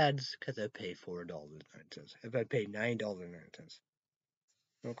 commercials, ads, because I pay $4.09. If I pay $9.09,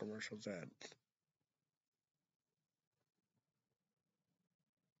 no commercials, ads.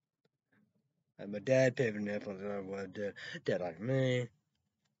 And my dad paid for Netflix, and I wanted Dead Like Me.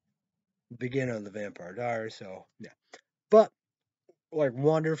 Beginning of the Vampire Diaries, so yeah. But like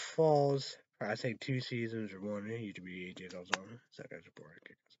Wonder Falls, I think 2 seasons or one, it used to be 18 years on. Second support.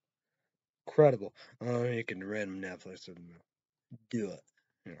 Incredible. You can random Netflix and do it,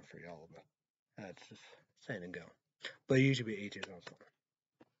 you know, for y'all. But that's just saying and go. But it used to be 18 years on.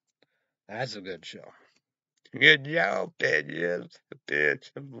 That's a good show. Good job, bitches.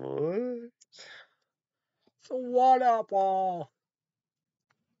 Bitch, boy. So what up, all?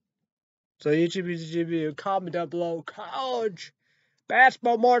 So YouTube, comment down below. College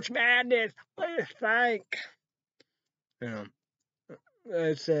basketball March Madness. What do you think? You know,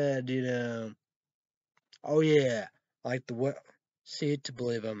 I said, you know, oh yeah, like the what? See it to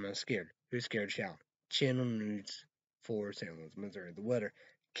believe I'm not scared. Who's scared? Shout. Channel News for St. Louis, Missouri. The weather.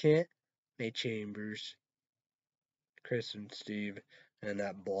 Kent, Nate Chambers, Chris and Steve, and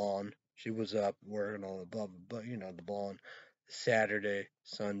that blonde. She was up working on the bubble, but you know, the blonde. Saturday,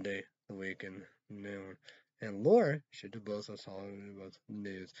 Sunday, the weekend, noon. And Laura should do both us all both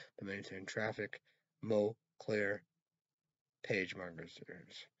news to maintain traffic. Mo, Claire, page markers.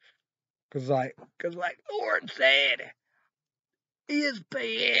 Cause like Lauren said,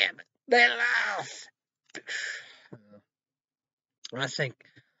 ESPN, they lost. I think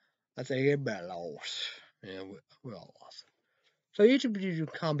everybody lost. Yeah, we all lost. So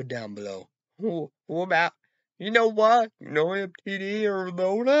YouTube comment down below. What about, you know what? You know MTD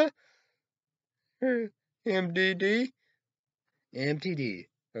Arizona? MDD? MTD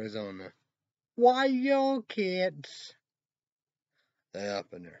Arizona. Why y'all kids? They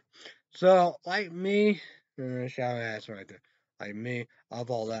up in there. So, like me, shout ass right there. Like me,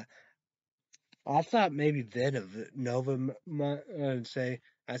 of all that. I thought maybe Nova might say,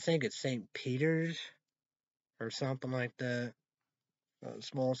 I think it's St. Peter's or something like that.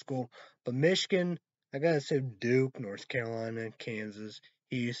 Small school. But Michigan, I gotta say Duke, North Carolina, Kansas,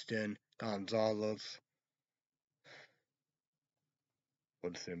 Houston, Gonzales.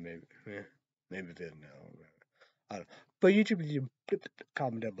 Would say maybe, maybe they didn't know. I don't know. But YouTube,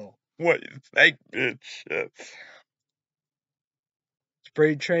 comment down below. What you think, bitch?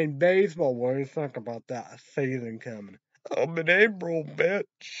 Spring train baseball. What do you think about that season coming? I'm in April,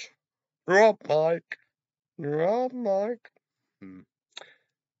 bitch. Drop mic. Drop mic.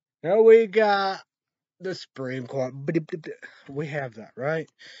 Now we got the Supreme Court. We have that, right?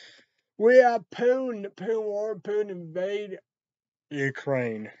 We have Putin invade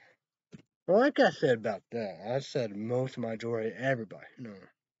Ukraine. Like I said about that, I said most majority everybody. No.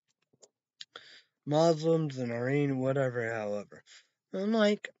 Muslims and Iranian, whatever, however.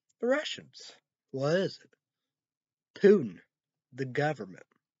 Unlike the Russians. What is it? Putin, the government,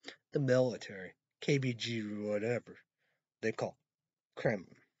 the military, KBG, whatever they call Kremlin.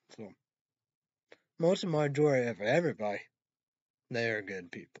 So most of the majority of everybody, they are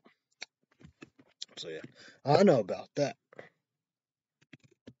good people. So yeah, I know about that.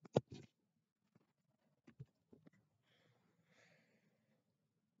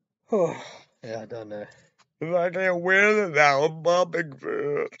 Oh, yeah, I done that. I can't win it now. I'm bumping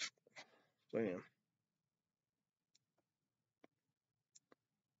first. So yeah.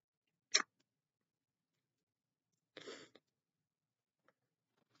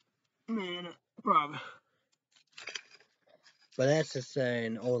 Man, probably. But that's the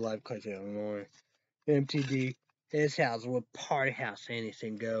saying, old life country, Illinois. MTD, his house with party house,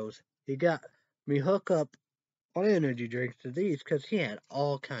 anything goes. He got me hook up all energy drinks to these because he had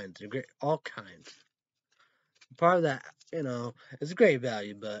all kinds. Part of that, it's great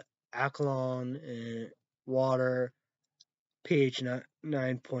value, but alkaline and water, pH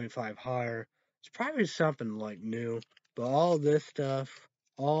 9.5 higher. It's probably something like new, but all this stuff,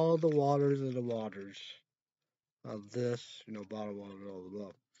 all the waters of the waters of this, bottled water, blah blah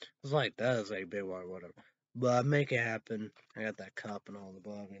blah. It's like that is like big water, whatever. But I make it happen. I got that cup and all the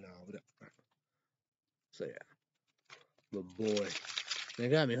above. So yeah, but boy, they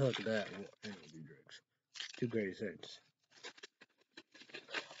got me hooked at that energy drinks. Two great things.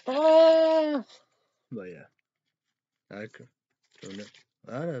 Oh, but yeah, I could. Don't know.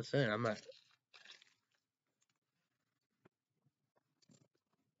 I don't know. Saying I might.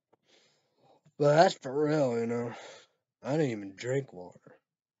 But that's for real. I didn't even drink water.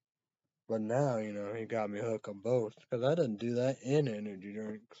 But now, he got me hooked on both. Because I didn't do that in energy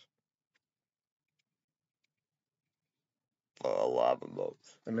drinks. I love them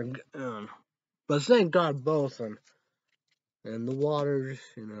both. But thank God both. And the waters,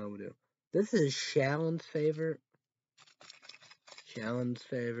 we do. This is Shallon's favorite. Shallon's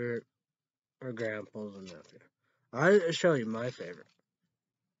favorite. Or Grandpa's and nephew. I'll show you my favorite.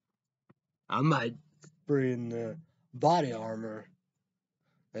 I might bring the body armor.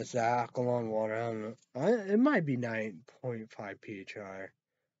 It's the alkaline water. I don't know. It might be 9.5 pH higher,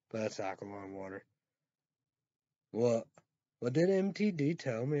 but that's alkaline water. What did MTD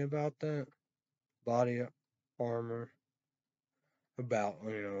tell me about that? Body armor. About,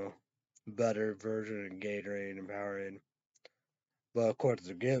 better version of Gatorade and Powerade. But of course,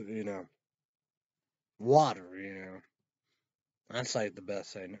 water, That's like the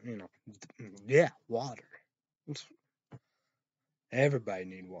best thing, Yeah, water. Everybody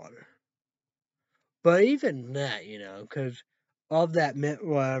need water. But even that, because of that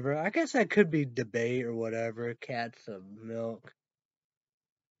whatever, I guess that could be debate or whatever, cats of milk.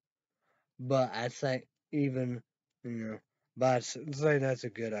 But I think even, but I say that's a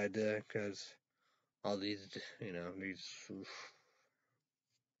good idea because all these,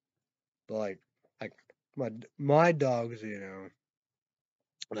 but like my dogs,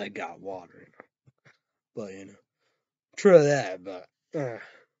 they got water, but true that, but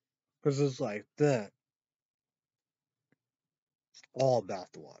because it's like that, it's all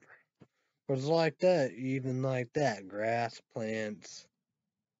about the water. It's like that, even like that, grass, plants,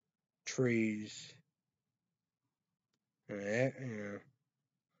 trees,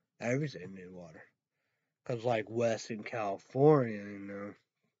 everything need water. Cause like Western California, and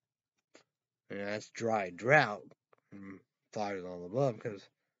that's dry drought, and fires all above. Cause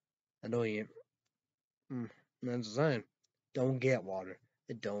I know you, that's the same. Don't get water,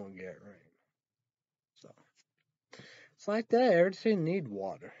 it don't get rain. So it's like that. Everything need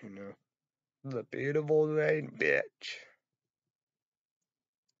water, The beautiful rain, bitch.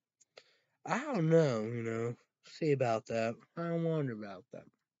 I don't know, See about that. I wonder about that.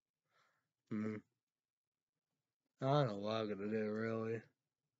 I don't know what I'm gonna do, really.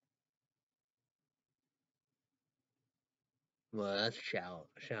 Well, that's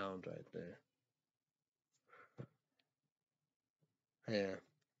challenge right there. Yeah.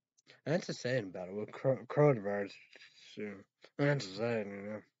 That's the saying about it with coronavirus. That's the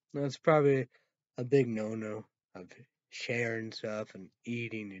saying, That's probably a big no-no of sharing stuff and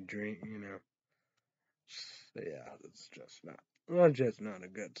eating and drinking, So yeah, that's just not a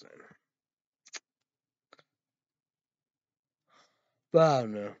good thing. But I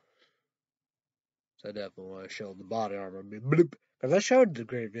don't know. So I definitely want to show the body armor be bloop. Because I showed the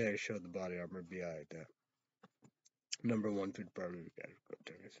great video, I showed the body armor be like that. Number one food part of the guys.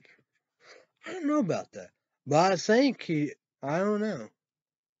 I don't know about that. But I don't know.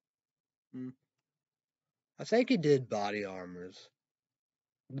 I think he did body armors.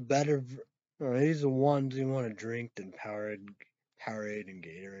 The better, he's the ones you want to drink than Powerade and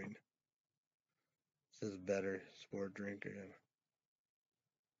Gatorade. This is better sport drink again.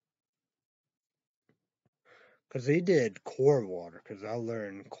 Because he did core water, because I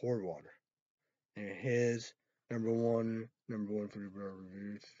learned core water. And his number one food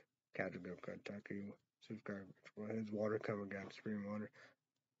reviews, Captain of Kentucky, subscribe for his water coming down spring water.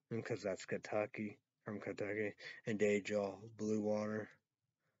 And because that's Kentucky, from Kentucky, and Dayjall blue water.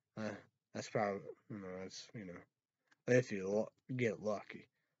 That's probably, if you get lucky.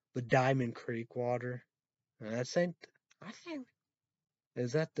 But Diamond Creek water, I think, I think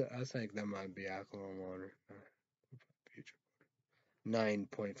that might be alkaline water.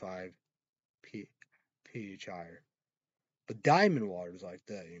 9.5 pH higher. But diamond water is like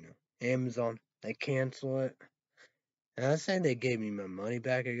that, Amazon, they cancel it. And I think they gave me my money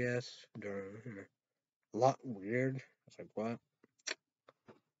back, I guess. a lot weird. I was like, what?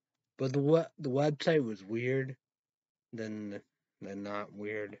 But the website was weird. Then not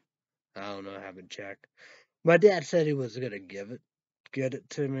weird. I don't know. I haven't checked. My dad said he was gonna get it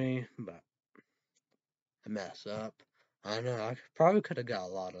to me, but I messed up. I know. I probably could have got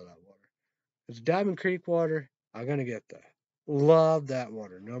a lot of that water. It's Diamond Creek water. I'm gonna get that. Love that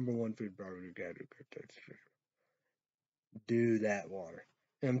water. Number one food barbecue category. Do that water.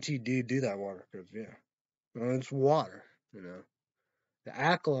 MTD, do that water, because, yeah. Well, it's water, you know. The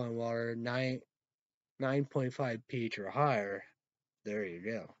alkaline water, 9.5 pH or higher, there you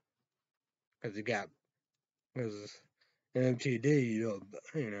go. Because MTD, you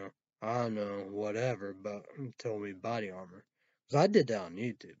know, I don't know, whatever, but told me body armor. Because I did that on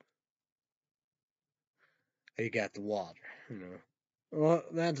YouTube. You got the water, you know. Well,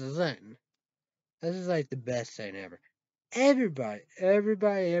 that's the thing. This is like the best thing ever. Everybody,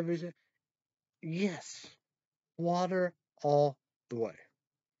 yes, water all the way.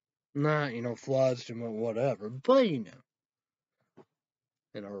 Not, floods to whatever, but, in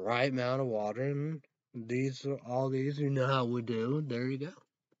a right amount of water, and all these, you know how we do, there you go.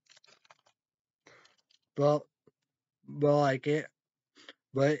 But, but like it,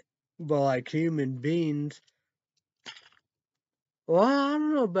 but, but like human beings, well, I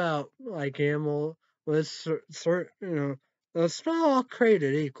don't know about like animal, let's, it's not all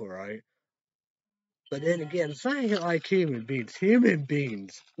created equal, right? But then again, it's not like human beings. Human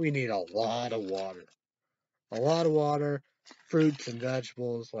beings, we need a lot of water. A lot of water, fruits and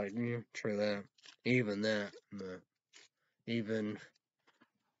vegetables, like, true that. Even that, even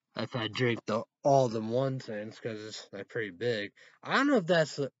if I drink all the one things, because they're pretty big. I don't know if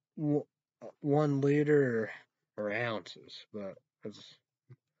that's 1 liter or ounces, but it's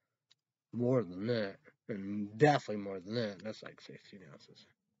more than that. And definitely more than that. That's like 16 ounces.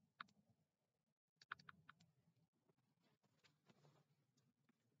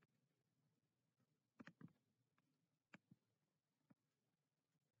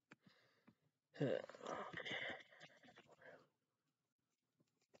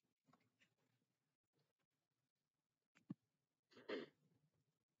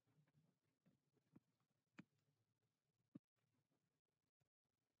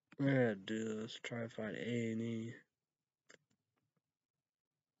 Yeah, dude, let's try to find A&E.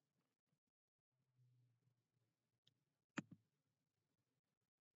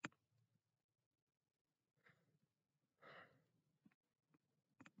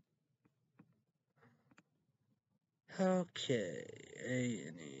 Okay,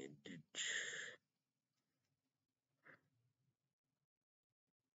 A&E.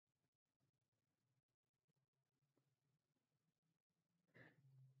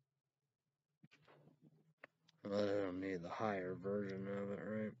 Well, I don't need the higher version of it,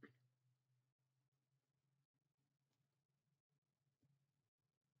 right?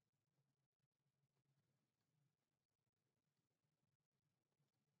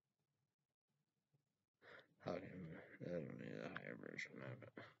 I don't need the higher version of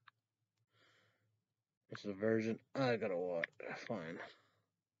it. It's the version I gotta watch. Fine.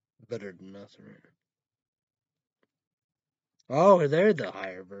 Better than nothing, right? Oh, they're the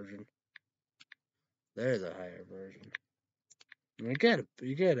higher version. They're the higher version. You gotta,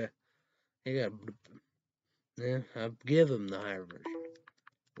 yeah, I'll give them the higher version.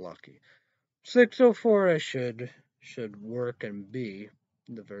 Lucky. 604 I should work and be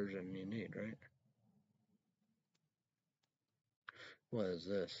the version you need, right? What is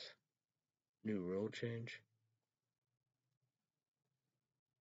this? New rule change?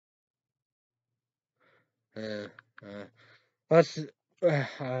 Let's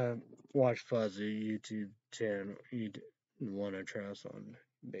watch Fuzzy YouTube channel. You want to try us on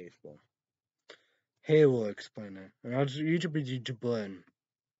baseball. He will explain that. And I'll just YouTube Blend.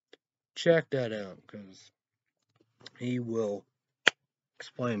 Check that out, because he will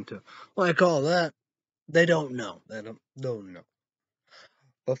explain to like all that. They don't know. They don't know.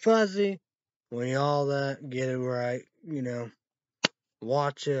 But Fuzzy, when you all that, get it right,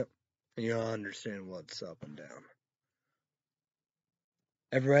 watch it, and you'll understand what's up and down.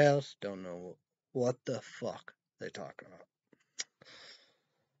 Everybody else don't know what the fuck they talk about.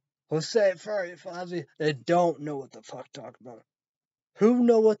 Let's say it for you, Fozzie. They don't know what the fuck talk about. Who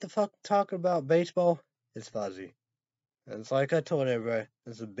know what the fuck talk about baseball? It's Fuzzy. And it's like I told everybody,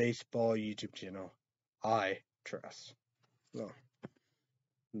 it's a baseball YouTube channel I trust. No.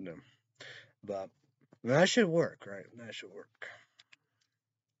 No. But that should work, right? That should work.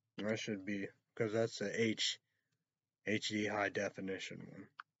 That should be, because that's the HD high definition one.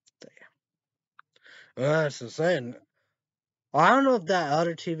 Well, that's the thing. I don't know if that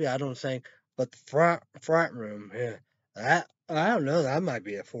other TV, I don't think, But the front room, yeah, that I don't know. That might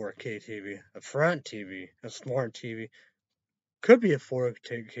be a 4K TV, a front TV, a smart TV. Could be a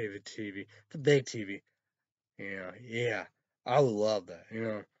 4K TV. It's a big TV. Yeah, yeah. I would love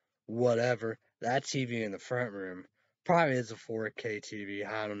that. Whatever. That TV in the front room probably is a 4K TV.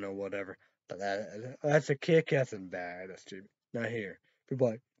 I don't know, whatever. But that's a kick-ass and badass TV. Not here. People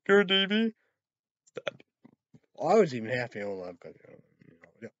are like, your TV? I was even happy on that because,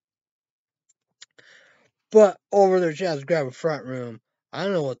 yeah. But over there, just grab a front room. I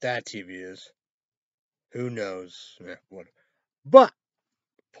don't know what that TV is. Who knows? Yeah, what? But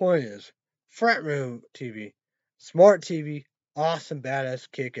point is, front room TV, smart TV, awesome, badass,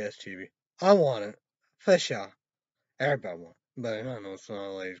 kick-ass TV. I want it. For sure. Everybody wants it. But I know it's not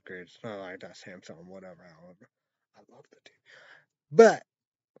always great. It's not like that Samsung, whatever. However, I love the TV. But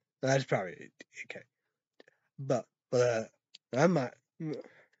that's probably okay. But I might.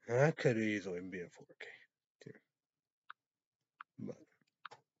 That could easily be a 4K too. But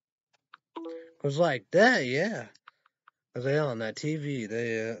cause like that, yeah. Cause they on that TV.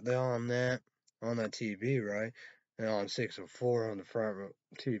 They on that TV, right? And on 604 on the front row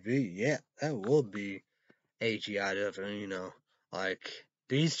TV. Yeah, that will be AGI definitely. Like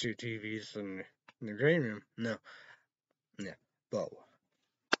these two TVs in the green room. No, yeah, but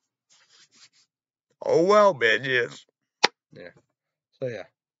oh well, bitches. Yeah. So yeah,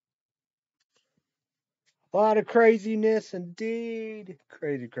 a lot of craziness indeed.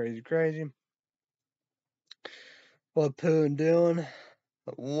 Crazy, crazy, crazy. What Putin doing?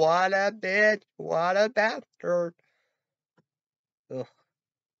 What a bitch! What a bastard! Ugh,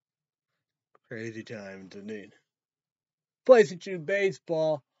 crazy times indeed. PlayStation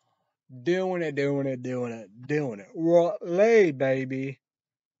baseball, doing it, doing it, doing it, doing it. Lay, baby.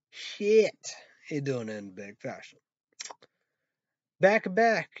 Shit. He doing it in big fashion. Back to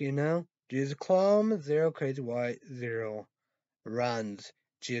back, Jesus Clom, 0 Crazy White, 0 runs.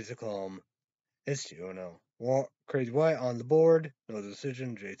 Jesus Clom, it's 2-0. Crazy White on the board, no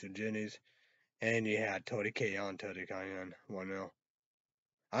decision, Jason Jennings. And you had Tony K on Tony Cayenne, 1-0.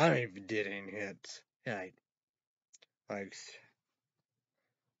 I don't even did any hits. Yeah, like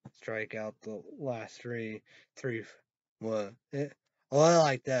strike out the last three. Well, I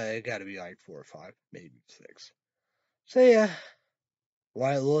like that. It got to be like 4 or 5, maybe 6. So yeah,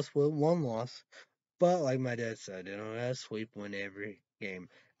 White lost with 1 loss. But like my dad said, that sweep win every game.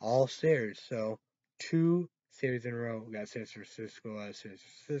 All series. So 2 series in a row. We got San Francisco out of San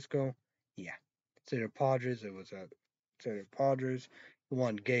Francisco. Yeah. San Padres, it was at San Padres.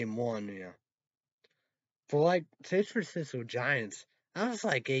 Won game 1, yeah. For like San Francisco Giants, I was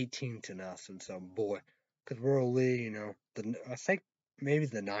like 18-0. So boy, because we're only, I think maybe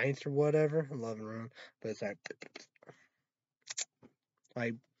the 9th or whatever, 11 round. But it's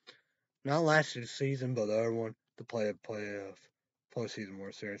like not last season, but the other one, the postseason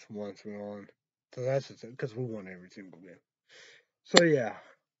World Series once we won. So that's because we won every single game. So yeah,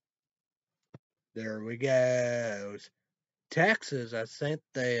 there we go. Texas, I think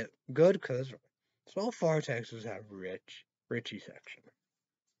they good because so far Texas have Richie section.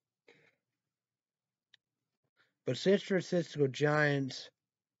 But San Francisco Giants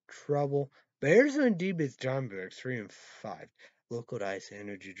trouble. Bears and D-Bits Diamondbacks 3-5. Local Ice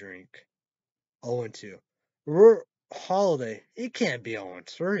Energy Drink 0-2. Holiday, it can't be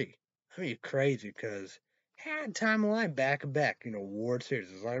 0-3. I mean, crazy because had time of life back and back. World Series.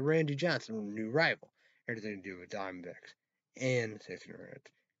 It's like Randy Johnson, new rival. Everything to do with Diamondbacks and Cincinnati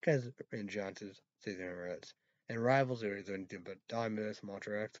Reds. Because Randy Johnson's Cincinnati Reds. And rivals are everything to do with Diamondbacks,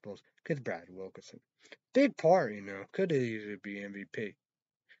 Montreal Expos. Because Brad Wilkinson. Big part, could easily be MVP.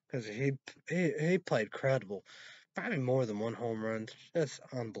 Because he played credible. Probably more than 1 home run. That's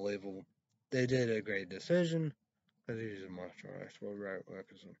unbelievable. They did a great decision. Because he's a Montreal Expos, right?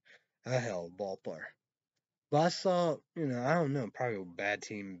 Wilkinson. A hell of a ball player. But I saw, I don't know, probably a bad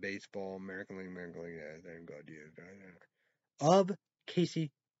team, baseball, American League, yeah, thank God, of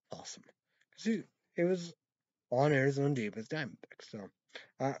Casey Awesome. Because he was on Arizona Davis Diamondbacks. So,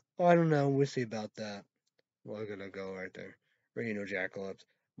 I don't know. We'll see about that. We're going to go right there. Reno Jackalopes.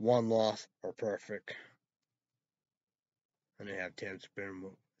 1 loss or perfect. And they have 10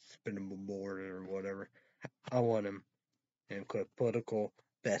 spinnable board or whatever. I want him. And quit political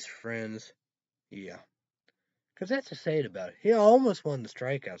best friends. Yeah. Because that's to say it about it. He almost won the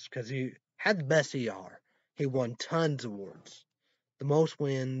strikeouts because he had the best ER. He won tons of awards. The most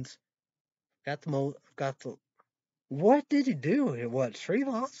wins. Got the. What did he do? What, 3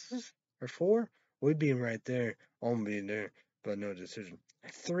 losses? Or 4? We'd be right there. Almost being there. But no decision.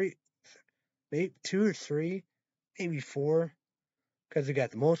 3. Maybe 2 or 3. Maybe 4. because he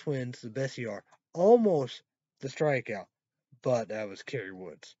got the most wins, the best ER, almost the strikeout, but that was Kerry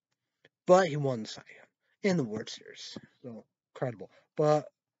Woods. But he won the Cy Young in the World Series, so incredible. But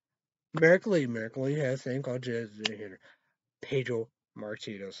Miracle League has same college as the hitter, Pedro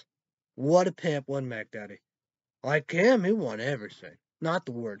Martinez. What a pimp, what a Mac Daddy. Like him, he won everything. Not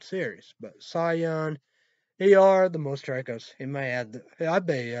the World Series, but Cy Young. He are the most strikeouts. He may add. I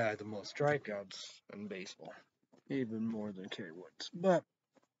bet he had the most strikeouts in baseball, even more than Kerry Woods. But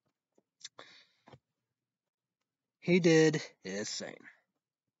he did his thing.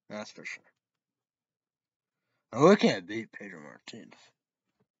 That's for sure. Oh, we can't beat Pedro Martinez.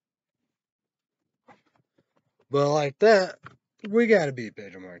 But like that, we gotta beat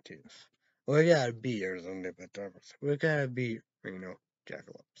Pedro Martinez. We gotta beat Arizona Diamondbacks. We gotta beat,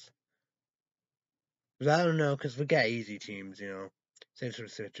 Jackalopes. Because I don't know, because we got easy teams, San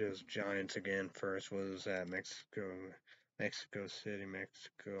Francisco's Giants again. First was at Mexico City,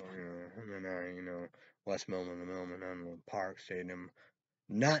 Mexico, and then West Milman, I don't know, Park Stadium.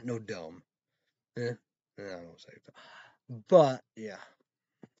 Not no dome. I don't say that. But, yeah.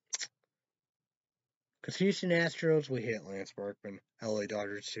 Because Houston Astros, we hit Lance Berkman. LA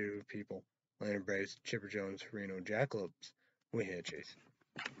Dodgers, 2 people. Atlanta Braves, Chipper Jones, Reno Jackalopes. We hit Chase.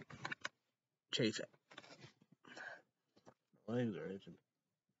 Chase it. Legs are itching.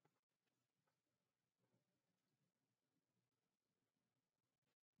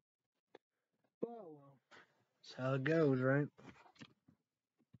 Well, that's how it goes, right?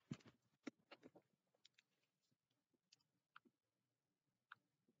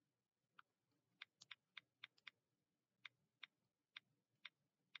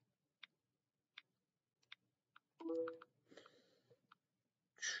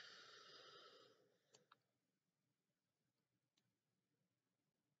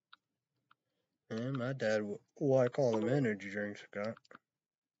 And my dad, I call them energy drinks, got.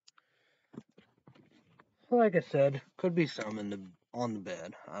 Like I said, could be some on the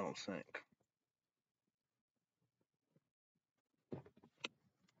bed. I don't think.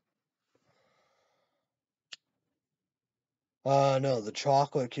 No, the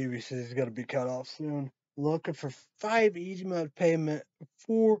chocolate QVC is gonna be cut off soon. Looking for 5 easy month payment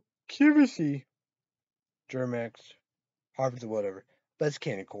for QVC, Germex, Harvard's or whatever. Best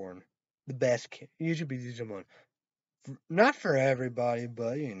candy corn. The best. Usually be easy one. Not for everybody,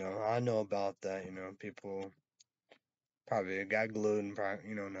 but I know about that. People probably got gluten,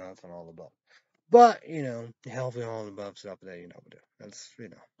 probably, nuts and all the above. But healthy all the above stuff that we do. That's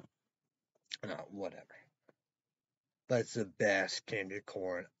whatever. But it's the best candy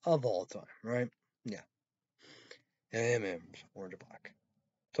corn of all time, right? Yeah. M&M's, orange or black.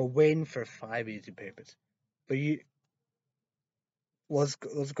 So waiting for 5 easy papers. But let's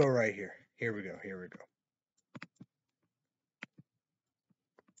go right here. Here we go.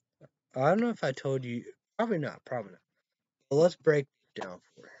 I don't know if I told you. Probably not. But let's break these down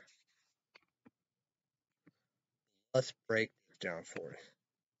for you.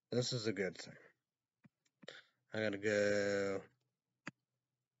 This is a good thing. I gotta go.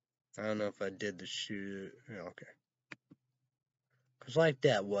 I don't know if I did the shoot. Okay. Because like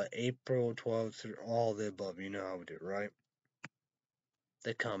that, April 12th, all the above, you know how we do, right?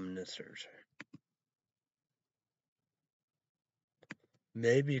 They come in this Thursday.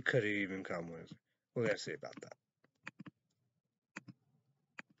 Maybe it could have even come Wednesday. We're gonna see about that.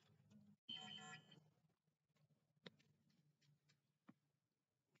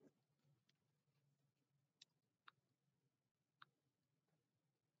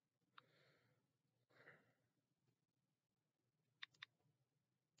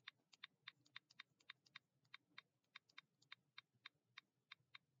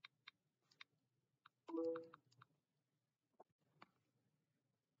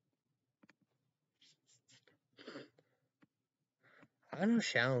 I know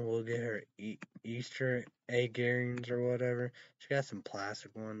Shallon will get her Easter egg earrings or whatever. She got some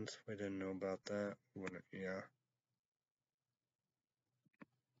plastic ones. We didn't know about that. Yeah.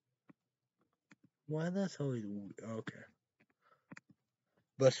 Why that's always okay.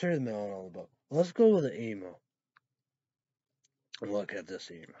 But through the mail and all about. Let's go with the email. Look at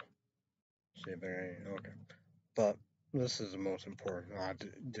this email. See if okay. But this is the most important. I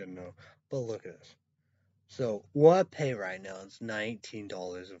didn't know. But look at this. So what I pay right now is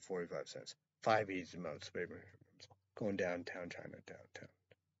 $19.45. 5 easy modes, baby. Going downtown Chinatown.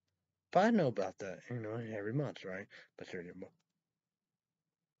 But I know about that, every month, right? But 30 a month.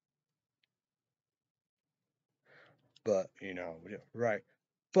 But right.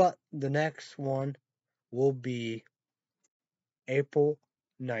 But the next one will be April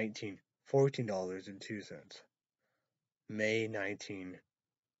 19, $14.02. May 19,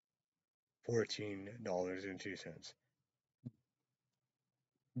 $14.02.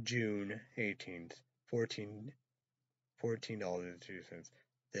 June 18th, $14.02.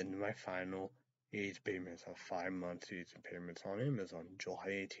 Then my final easy payments of 5 months easy payments on Amazon, July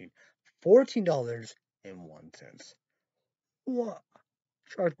 18th, $14.01. What?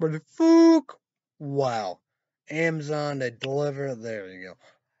 Charge by the fuck? Wow. Amazon, they deliver. There you go.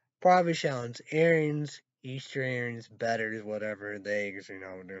 Probably Shallon's earrings, Easter earrings, betters, whatever, the eggs,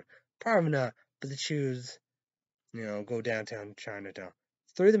 probably not. But the shoes, go downtown Chinatown.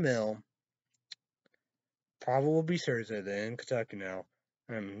 Through the mill. Probably will be Thursday. They're in Kentucky now.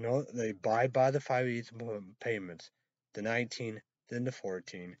 No, they buy by the 5 easy payments. The 19, then the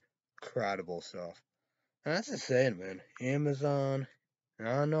 14. Incredible stuff. And that's the saying, man. Amazon, I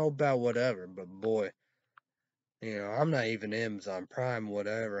don't know about whatever, but boy, I'm not even Amazon Prime,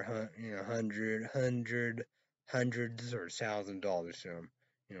 whatever, hundreds or $1,000 to them.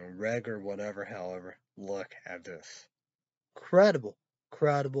 Reg or whatever, however, look at this. Credible,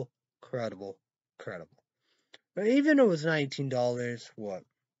 credible, credible, credible. But even if it was $19, what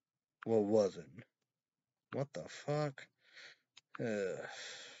was it? What the fuck?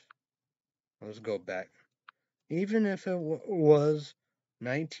 Let's go back. Even if it was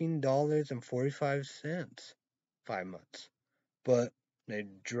 $19.45, 5 months. But they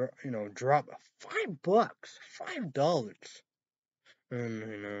drop $5, $5.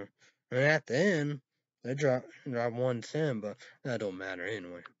 And and at the end they drop 1 cent, but that don't matter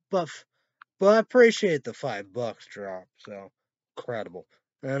anyway. But I appreciate the $5 drop, so incredible.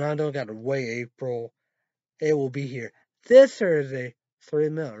 And I don't gotta wait April. It will be here this Thursday, 3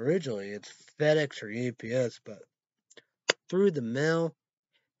 mail. Originally it's FedEx or UPS, but through the mail.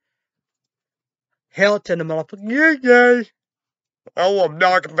 Hell to the motherfucker. Yeah. Oh, I'm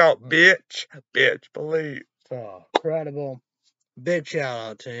talking about bitch. Bitch, believe. So incredible. Big shout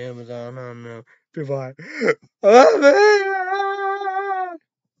out to Amazon. I don't know. People like, oh man.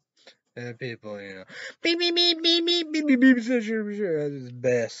 And people, beep, beep, beep, beep, beep, beep, beep, beep, sure, that's the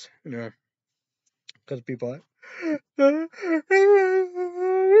best, because people like,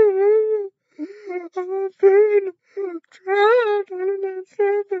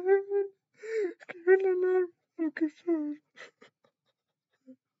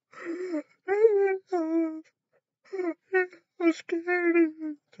 I'm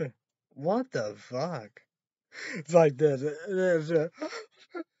scared. What the fuck? It's like this. I'm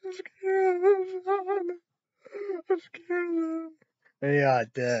scared. I'm scared. Yeah,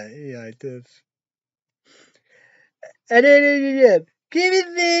 like that. Yeah, like this. And then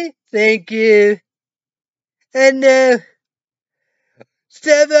give me, thank you. And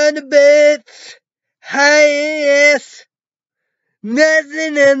stuff on the beds. High ass.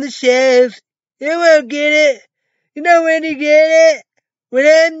 Nothing on the shelves. You won't get it. You know when you get it? When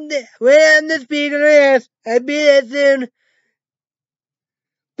I'm the speaker of the house, I'll be there soon.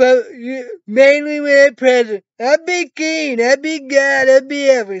 But mainly when I'm present. I'll be king, I'll be God, I'll be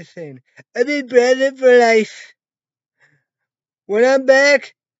everything. I'll be present for life. When I'm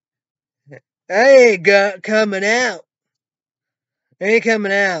back, I ain't coming out. I ain't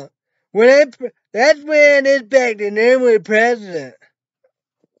coming out. That's when it's back to normal president.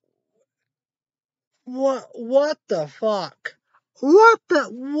 What the fuck? Whoa,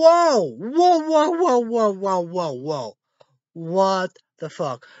 whoa. What the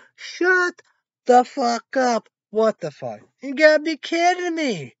fuck? Shut the fuck up. What the fuck? You gotta be kidding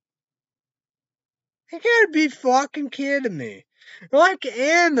me. You gotta be fucking kidding me. Like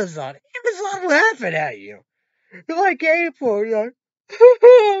Amazon. Amazon laughing at you. You're like April. You're like,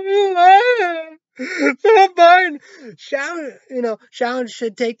 stop buying. Sharon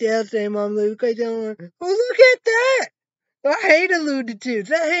should take the L name on Luke. Well, look at that. I hated Looney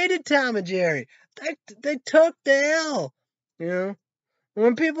Tunes. I hated Tom and Jerry. They took the L.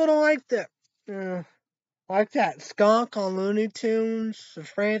 When people don't like that skunk on Looney Tunes,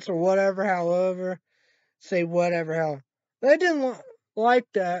 France or whatever, however, say whatever, how they didn't like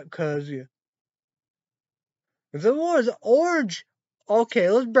that because if it was orange, okay,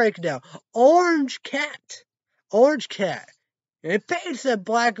 let's break it down. Orange cat, and it paints that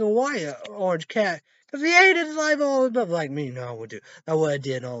black and white orange cat. Because he hated his life all above, like me. No, I would do. I would have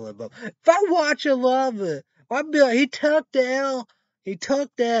did all above. If I watch and love it, I'd be like, he took the L. He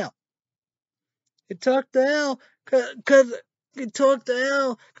took the L. He took the L. Cause he took the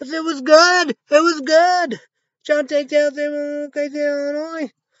L. Cause it was good. It was good. John takes out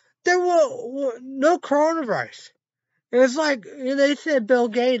Illinois. There was no coronavirus. It's like they said Bill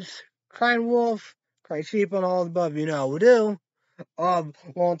Gates, crying wolf, cry sheep and all above. You know we do. A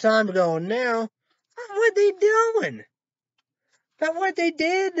long time ago and now. What are they doing? That's what they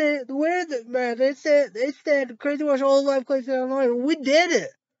did. Man, they said Crazy Horse Old Life Classic Online. We did it.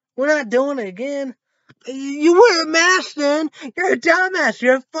 We're not doing it again. You wear a mask then. You're a dumbass.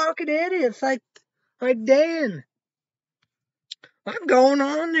 You're a fucking idiot. It's like Dan. I'm going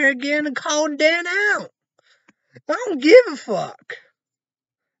on there again and calling Dan out. I don't give a fuck.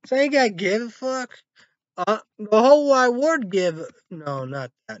 So you gotta give a fuck. The whole wide world give. No,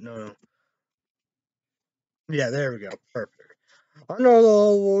 not that. No. Yeah, there we go. Perfect. I know the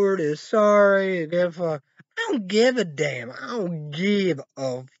whole world is sorry. Give a fuck. I don't give a damn. I don't give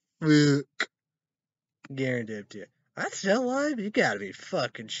a fuck. Guaranteed to you. That's still alive? You gotta be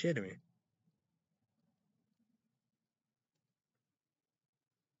fucking shitting me.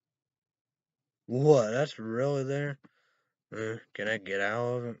 What? That's really there? Can I get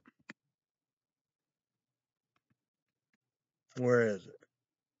out of it? Where is it?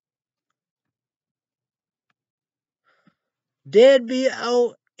 Dead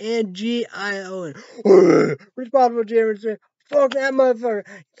BONGION. Responsible James said, fuck that motherfucker.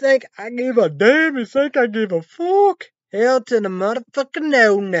 Think I give a damn? You think I give a fuck? Hell to the motherfucking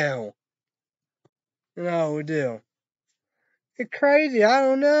no. No, we do. It's crazy. I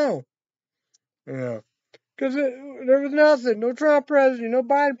don't know. Yeah. Because there was nothing. No Trump president, no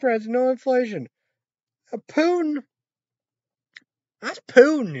Biden president, no inflation. Putin, that's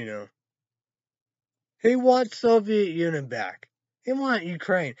Putin, you know. He wants Soviet Union back. He wants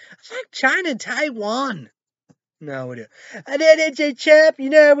Ukraine. It's like China, Taiwan. No, we do. And then it's a chap, you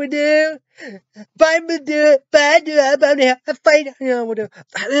know we do. Biden would do it. Biden do it. Biden fight. You know we do.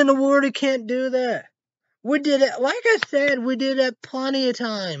 In the world, he can't do that. We did it. Like I said, we did it plenty of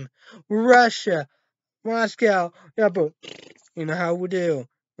time. Russia, Moscow. Yeah, but you know how we do.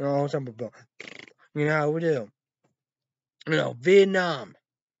 You know, you know how we do. You know, Vietnam.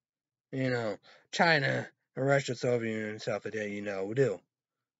 You know, China, Russia, Soviet Union, South Korea. You know we do.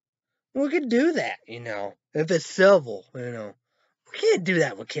 We could do that. You know, if it's civil. You know. We can't do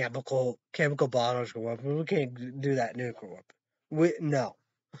that with chemical bottles or weapons. We can't do that nuclear weapon. No.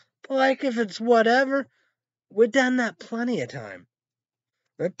 But like if it's whatever, we've done that plenty of time.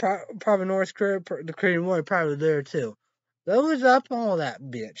 Probably North Korea, the Korean War, probably there too. They was up all that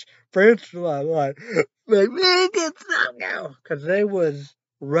bitch. France like man, get some now, cause they was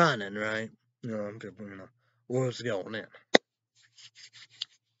running right. You know, what was going in.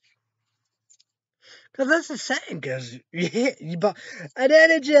 Cause that's the same. Cause you bought an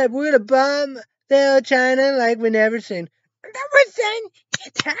energy. We're gonna bomb China like we never seen. That was saying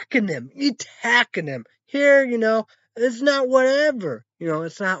attacking them. You attacking them. Here, you know, it's not whatever. You know,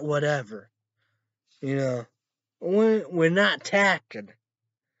 it's not whatever. You know, we're not attacking.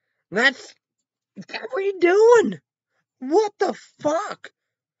 That's what are you doing? What the fuck?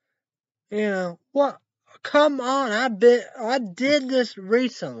 You know what? Come on! I did this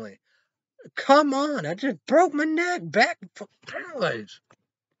recently. Come on! I just broke my neck back for paralyzed.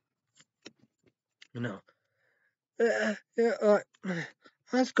 You know.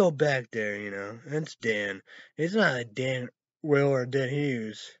 Let's go back there. You know, it's Dan. It's not a Dan Will or Dan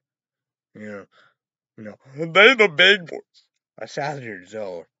Hughes. You know. They the big boys. I sounded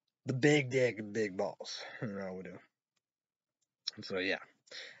Zoe. The big dick and big balls. You know we do. So yeah.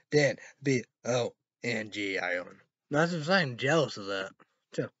 Dan BONGION. That's what I'm jealous of that.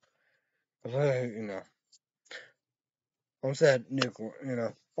 Too. You know. I'm saying nuclear, you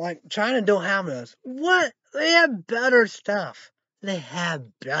know. Like China don't have this. What? They have better stuff. They have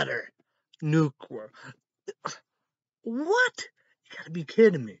better nuclear. What? You gotta be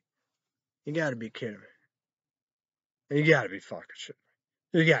kidding me. You gotta be kidding me. You gotta be fucking shit.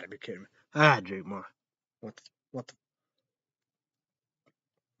 You gotta be kidding me. I gotta drink more. What the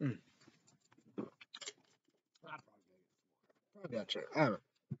I got you. I don't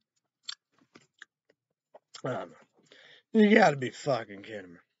know. You gotta be fucking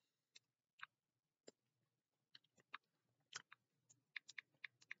kidding me.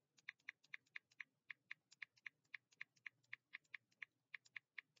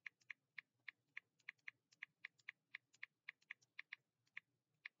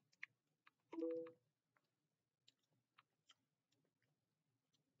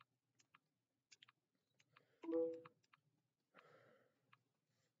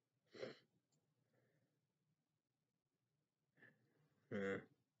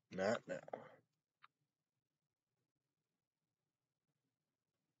 Not now.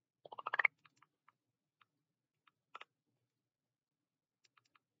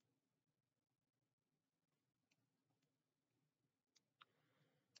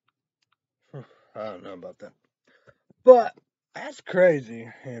 I don't know about that. But that's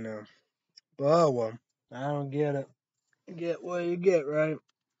crazy, you know. But oh well. I don't get it. Get what you get, right?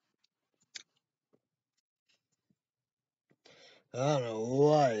 I don't know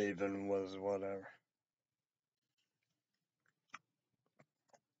what even was whatever.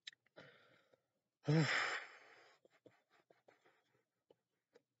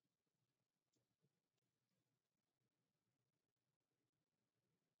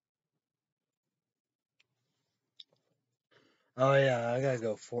 Oh yeah, I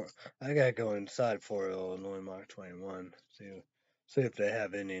gotta go inside for Illinois Mach 21. See if they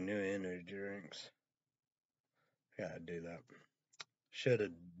have any new energy drinks. Gotta do that. Should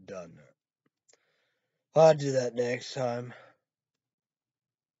have done that. I'll do that next time.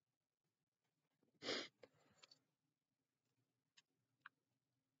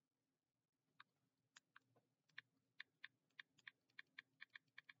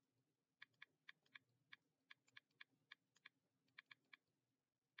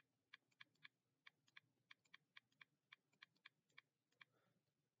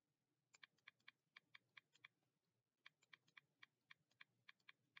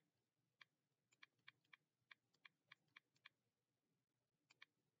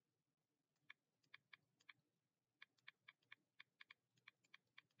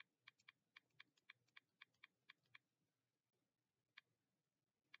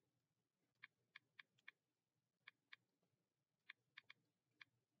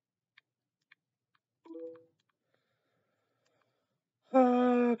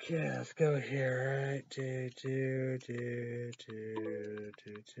 Okay, let's go here. Right,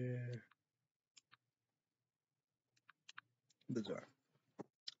 Bizarre.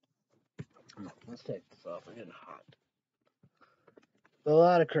 Let's take this off. We're getting hot. A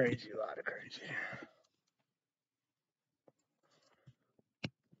lot of crazy, a lot of crazy.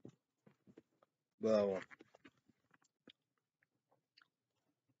 Well,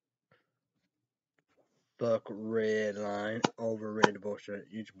 fuck red line, overrated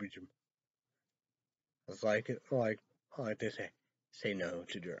bullshit. YouTube. It's like it, like they say no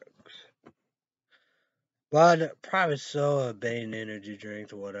to drugs. But probably soda, Bane energy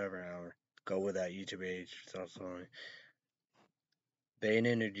drinks, or whatever. Hour. Go with that YouTube age. So sorry. Bane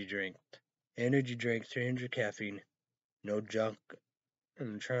energy drink. Energy drink, 300 caffeine, no junk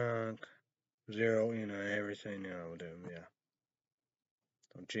in the trunk, zero, everything, do, yeah.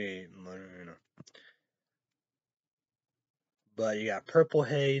 Don't cheat, But you got Purple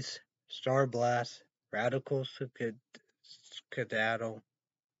Haze, Star Blast, Radical Skedaddle,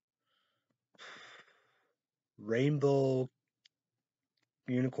 Rainbow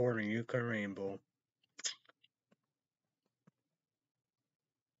Unicorn or Yukon Rainbow,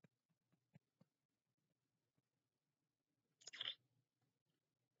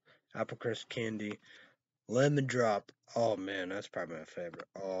 Apple Crisp Candy, Lemon Drop. Oh man, that's probably my favorite.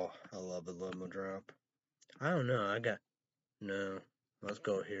 Oh, I love a lemon drop. I don't know. No. Let's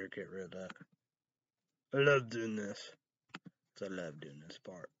go here. Get rid of that. I love doing this. I love doing this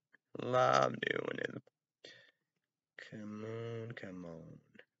part. Love doing it. Come on, come on.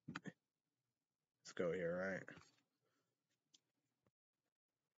 Let's go here, right?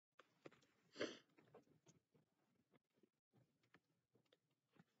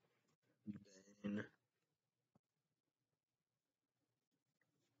 Bane.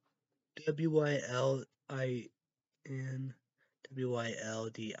 WYLIN.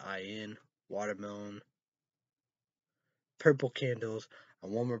 WYLDIN. Watermelon. Purple candles.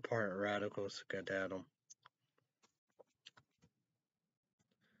 And one more part of radical skedaddle.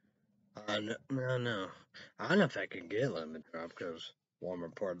 No. I don't know if I can get lemon drop because one more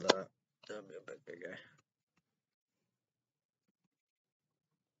part of that. That'd be a big guy.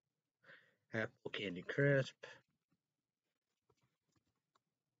 Apple Candy Crisp.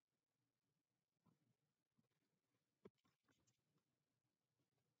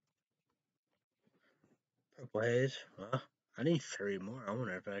 Purple Haze. Well, I need 3 more. I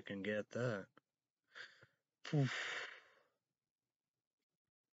wonder if I can get that.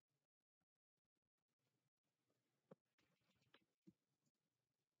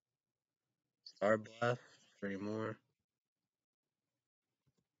 Star Blast. 3 more.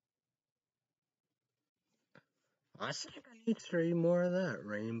 I think I need 3 more of that.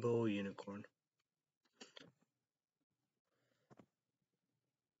 Rainbow Unicorn.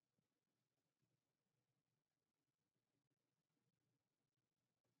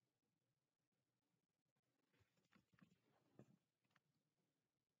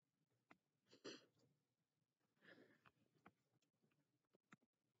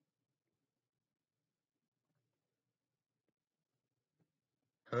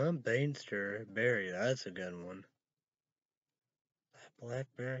 Huh? Banester Berry. That's a good one.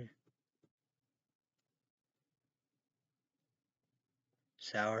 Blackberry.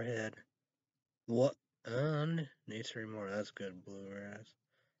 Sourhead. What? Need 3 more. That's good. Bluegrass.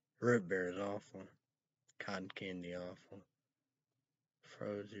 Root beer is awful. Cotton candy awful.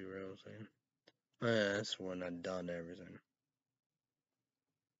 Frozy Rose. That's when I've done everything.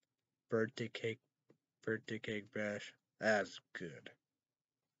 Birthday cake bash. That's good.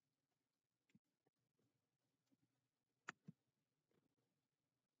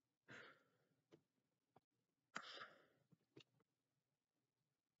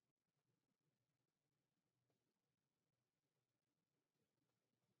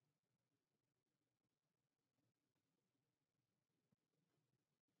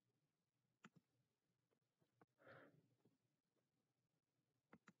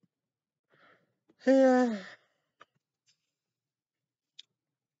 Yeah.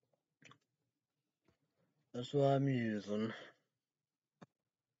 That's what I'm using.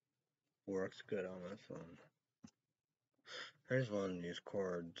 Works good on my phone. Here's one of these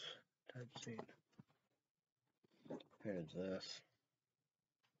cords. Type C. Here's this.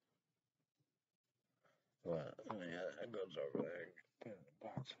 What? Oh yeah, that goes over there. Put it in the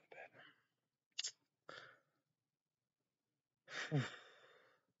box a bit.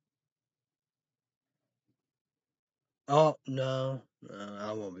 Oh no,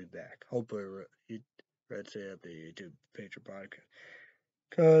 I won't be back. Hopefully, Red say at the YouTube Patreon podcast,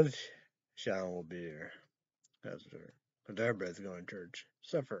 cause Sean will be here. Cause everybody's going to church,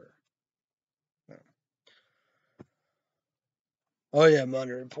 except for her. No. Oh yeah,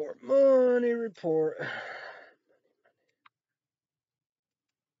 money report. Money report.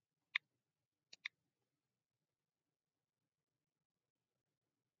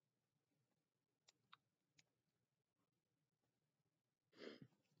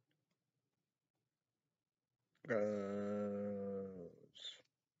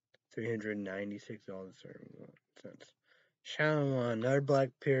 $396.31. Channel 1, another black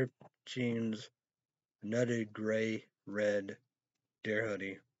pair of jeans, another gray, red, deer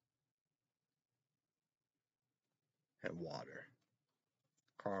hoodie, and water.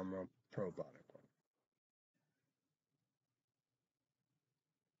 Caramel probiotic one.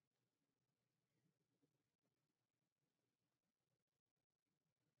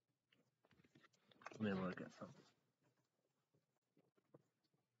 Let me look at something.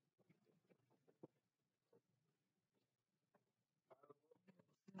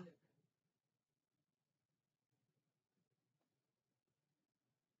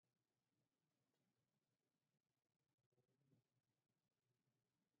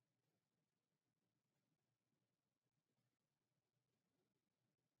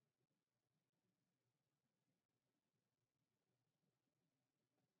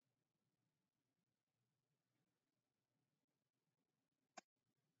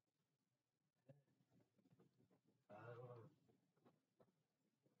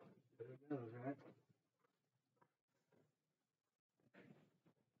 Right?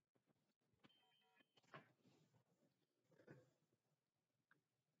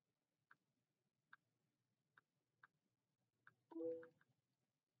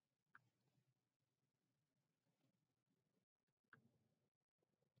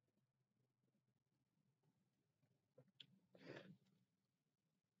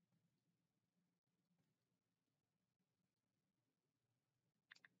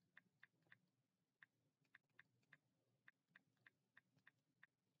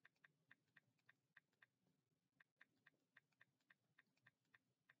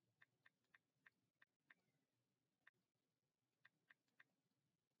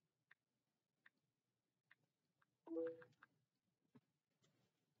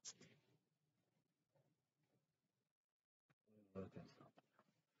 Look at something.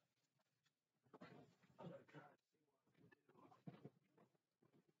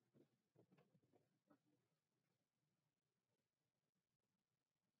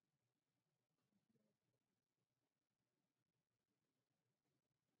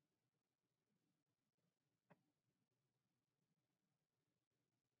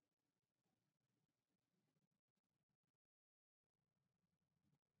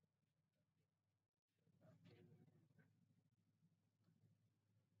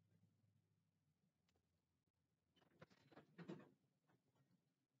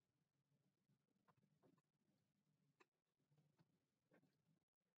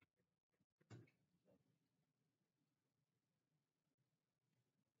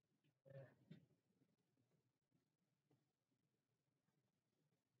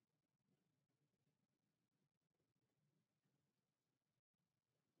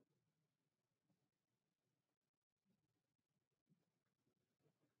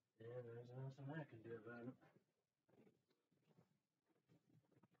 Yeah, there's nothing I can do about it.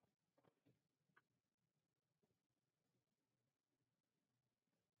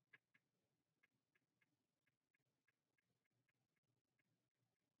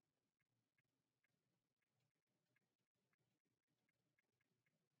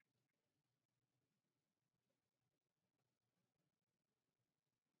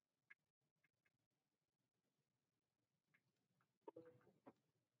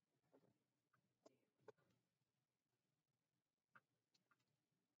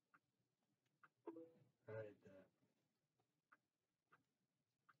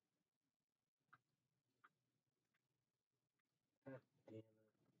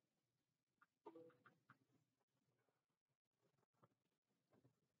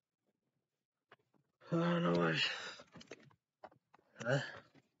 I don't know what.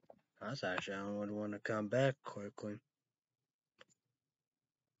 That's actually I would want to come back quickly.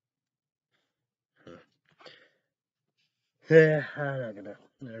 Yeah, I'm not gonna.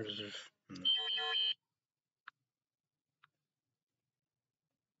 There's just.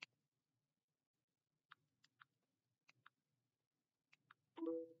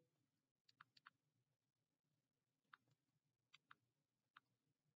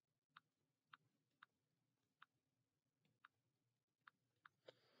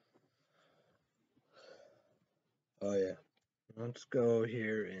 Oh yeah. Let's go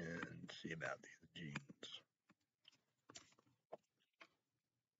here and see about these jeans.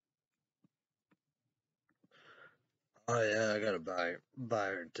 Oh yeah, I gotta buy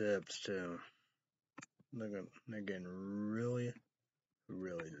her tips too. They're getting really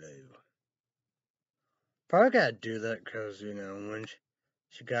low. Probably gotta do that because when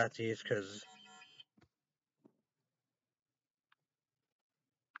she got these because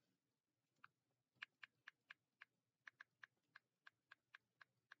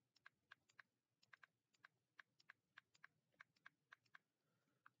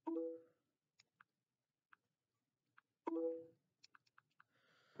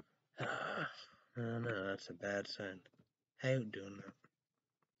I don't know, that's a bad sign. How you doing that?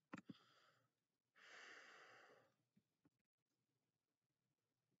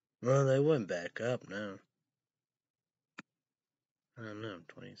 Well, they went back up now. I don't know,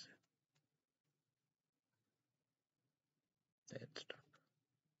 26. That's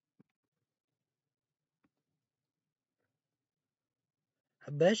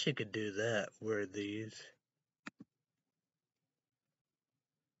I bet you could do that. Wear these.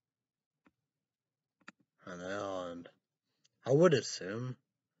 On the island. I would assume,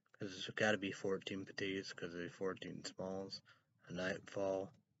 because it's got to be 14 petites, because there's 14 smalls. A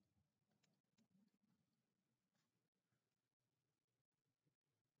nightfall.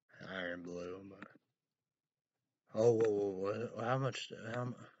 Iron blue. But... Oh, whoa. How much?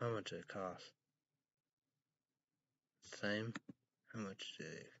 How much did it cost? Same. How much did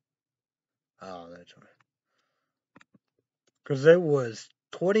it? Oh, that's right. Because it was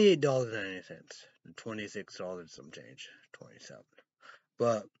 $28.90. $26 some change. 27.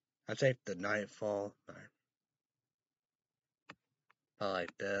 But I think the nightfall. I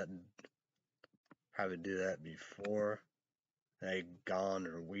like that. Probably do that before they gone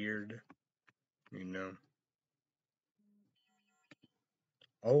or weird. You know.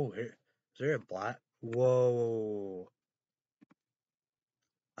 Oh, here. Is there a black? Whoa.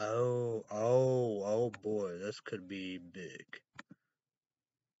 Oh boy. This could be big.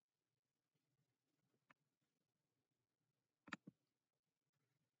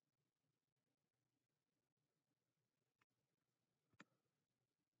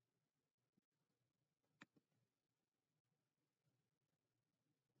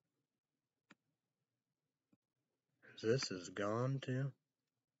 This is gone too.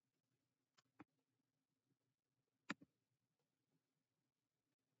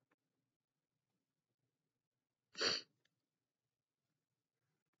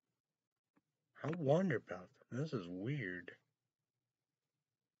 I wonder about this. This is weird.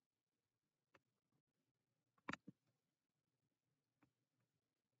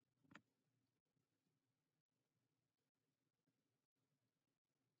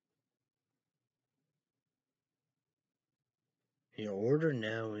 You order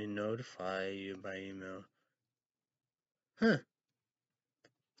now, we notify you by email. Huh.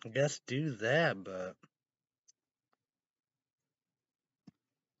 I guess do that, but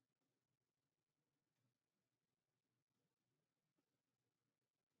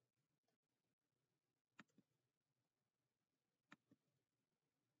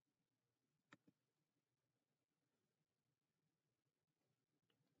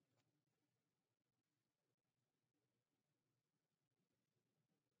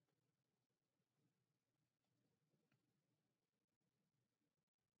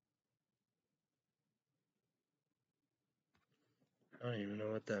I don't even know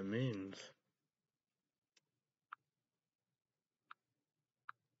what that means.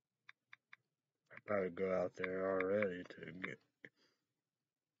 I probably go out there already to get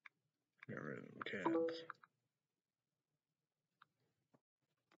rid of them cats.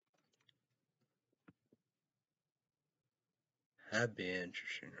 That'd be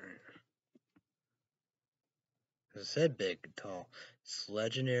interesting, right? As I said, big and tall. It's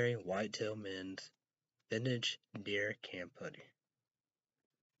legendary whitetail men's vintage deer camp hoodie.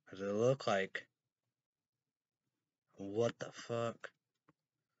 Does it look like what the fuck?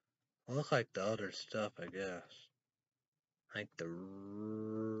 It look like the other stuff, I guess. like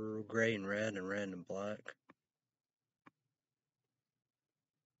the gray and red and black.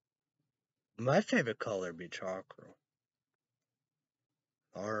 My favorite color would be chocolate.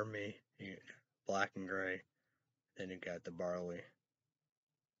 Army, black and gray. Then you got the barley.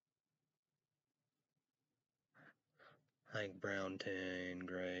 Like brown tan,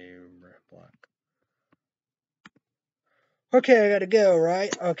 gray, black. Okay, I gotta go,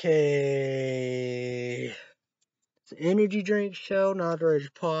 right? Okay. It's an energy drink show, not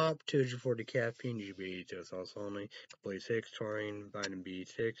rich pop, 240 caffeine, GB, just also only, complete 6, taurine, vitamin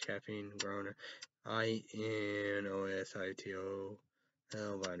B6, caffeine, guarana, INOSITO,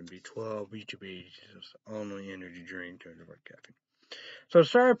 vitamin B12, BGB, just only energy drink, 240 caffeine. So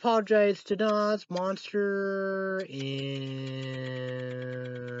sorry, apologize to Nas, Monster, and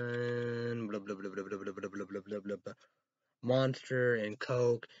blah blah blah blah blah blah blah blah blah blah blah blah. Monster and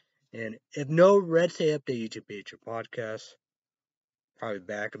Coke. And if no Red State Update YouTube page or podcast, probably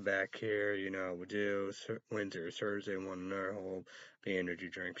back here, we do Wednesday, Thursday, one another whole the energy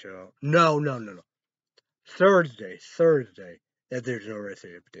drink show. No. Thursday, if there's no Red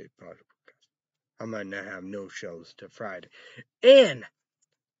State Update podcast. I might not have no shows to Friday. And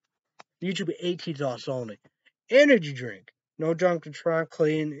YouTube 18 sauce only. Energy drink. No junk to try.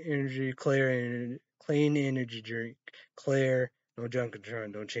 Clean energy drink. Clear. No junk to try.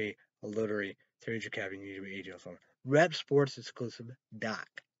 Don't cheat. Literally 300 caffeine. YouTube 18 sauce only. Rep Sports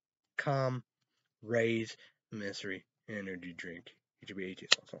Exclusive.com. Raise Mystery Energy Drink. YouTube 18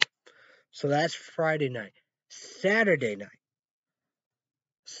 sauce only. So that's Friday night. Saturday night.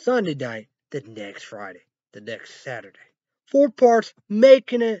 Sunday night. The next Friday. The next Saturday. 4 parts.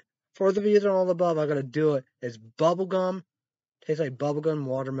 Making it. For the views and all the above, I gotta do it. It's bubblegum. Tastes like bubblegum,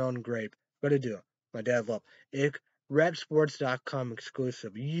 watermelon, grape. Gotta do it. My dad loved it. Repsports.com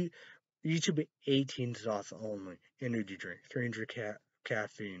exclusive. YouTube 18 sauce only. Energy drink. 300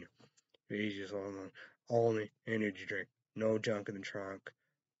 caffeine. Ages only energy drink. No junk in the trunk.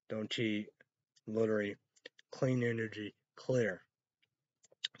 Don't cheat. Literally. Clean energy. Clear.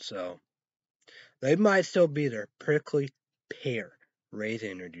 So, they might still be there. Prickly pear. Raise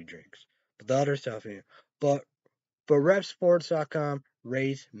energy drinks. But the other stuff, but repsports.com,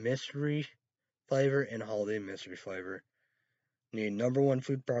 Raise mystery flavor and holiday mystery flavor. Need number 1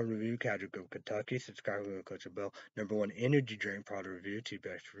 food product review, Cadrick of Kentucky. Subscribe to the Coach Bell. Number 1 energy drink product review,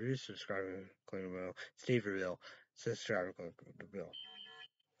 T-Bax Review. Subscribe to Clinton Bell. Steve Reveal. Subscribe to the Bill.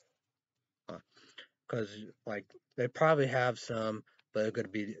 Because they probably have some, but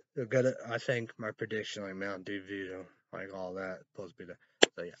they're gonna. I think my prediction, like Mountain Dew Vito, like all that, supposed to be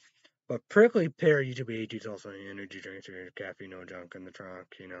so yeah. But prickly pear YouTube 80 is also an energy drink, so caffeine, no junk in the trunk,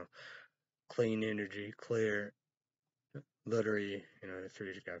 clean energy, clear, literally,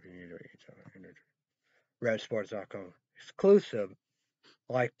 3 caffeine, energy. Redsports.com exclusive,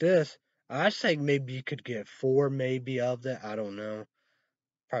 like this. I think maybe you could get 4 maybe of that. I don't know.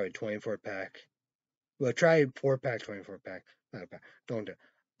 Probably 24 pack. Well, try 4-pack, 24-pack. Don't do it.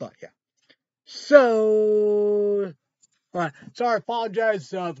 But yeah. So, sorry,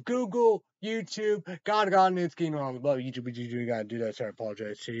 apologize. Google, YouTube, God, Nitsky, all above YouTube, you gotta do that. Sorry,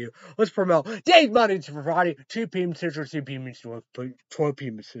 apologize to you. Let's promote Days Monday to Friday, 2 p.m. Central, 2 p.m. 12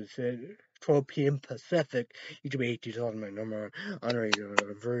 p.m. 12 p.m. Pacific. YouTube 18 is on my number on a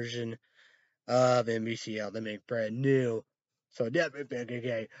version of NBCL. They make brand new. So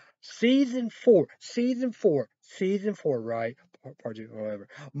okay. Season 4, right? Project whatever.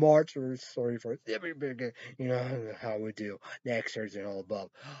 March or 31st. You know how we do. Next Thursday and all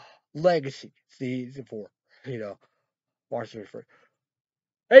above. Legacy, Season 4. March 31st.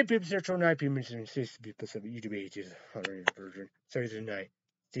 8 p.m. Central, 9 p.m. 6 p.m. Pacific. YouTube ages 100 version. Thursday night.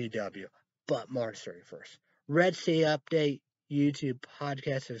 CW. But March 31st. Red State Update. YouTube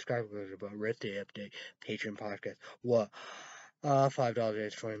podcast, subscribe about Red State Update, Patreon podcast. What?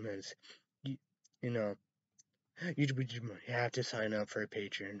 $5 20 minutes. YouTube, you have to sign up for a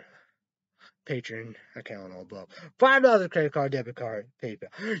Patreon account all above. $5 credit card, debit card, PayPal.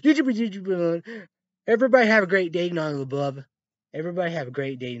 YouTube. Everybody have a great day, none above. Everybody have a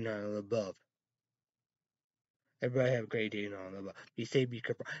great day, none above. Everybody have a great day, none above. Be safe, be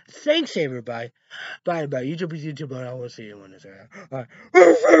careful. Thanks, everybody. Bye, YouTube. I will see you when it's out. All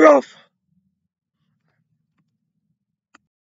right.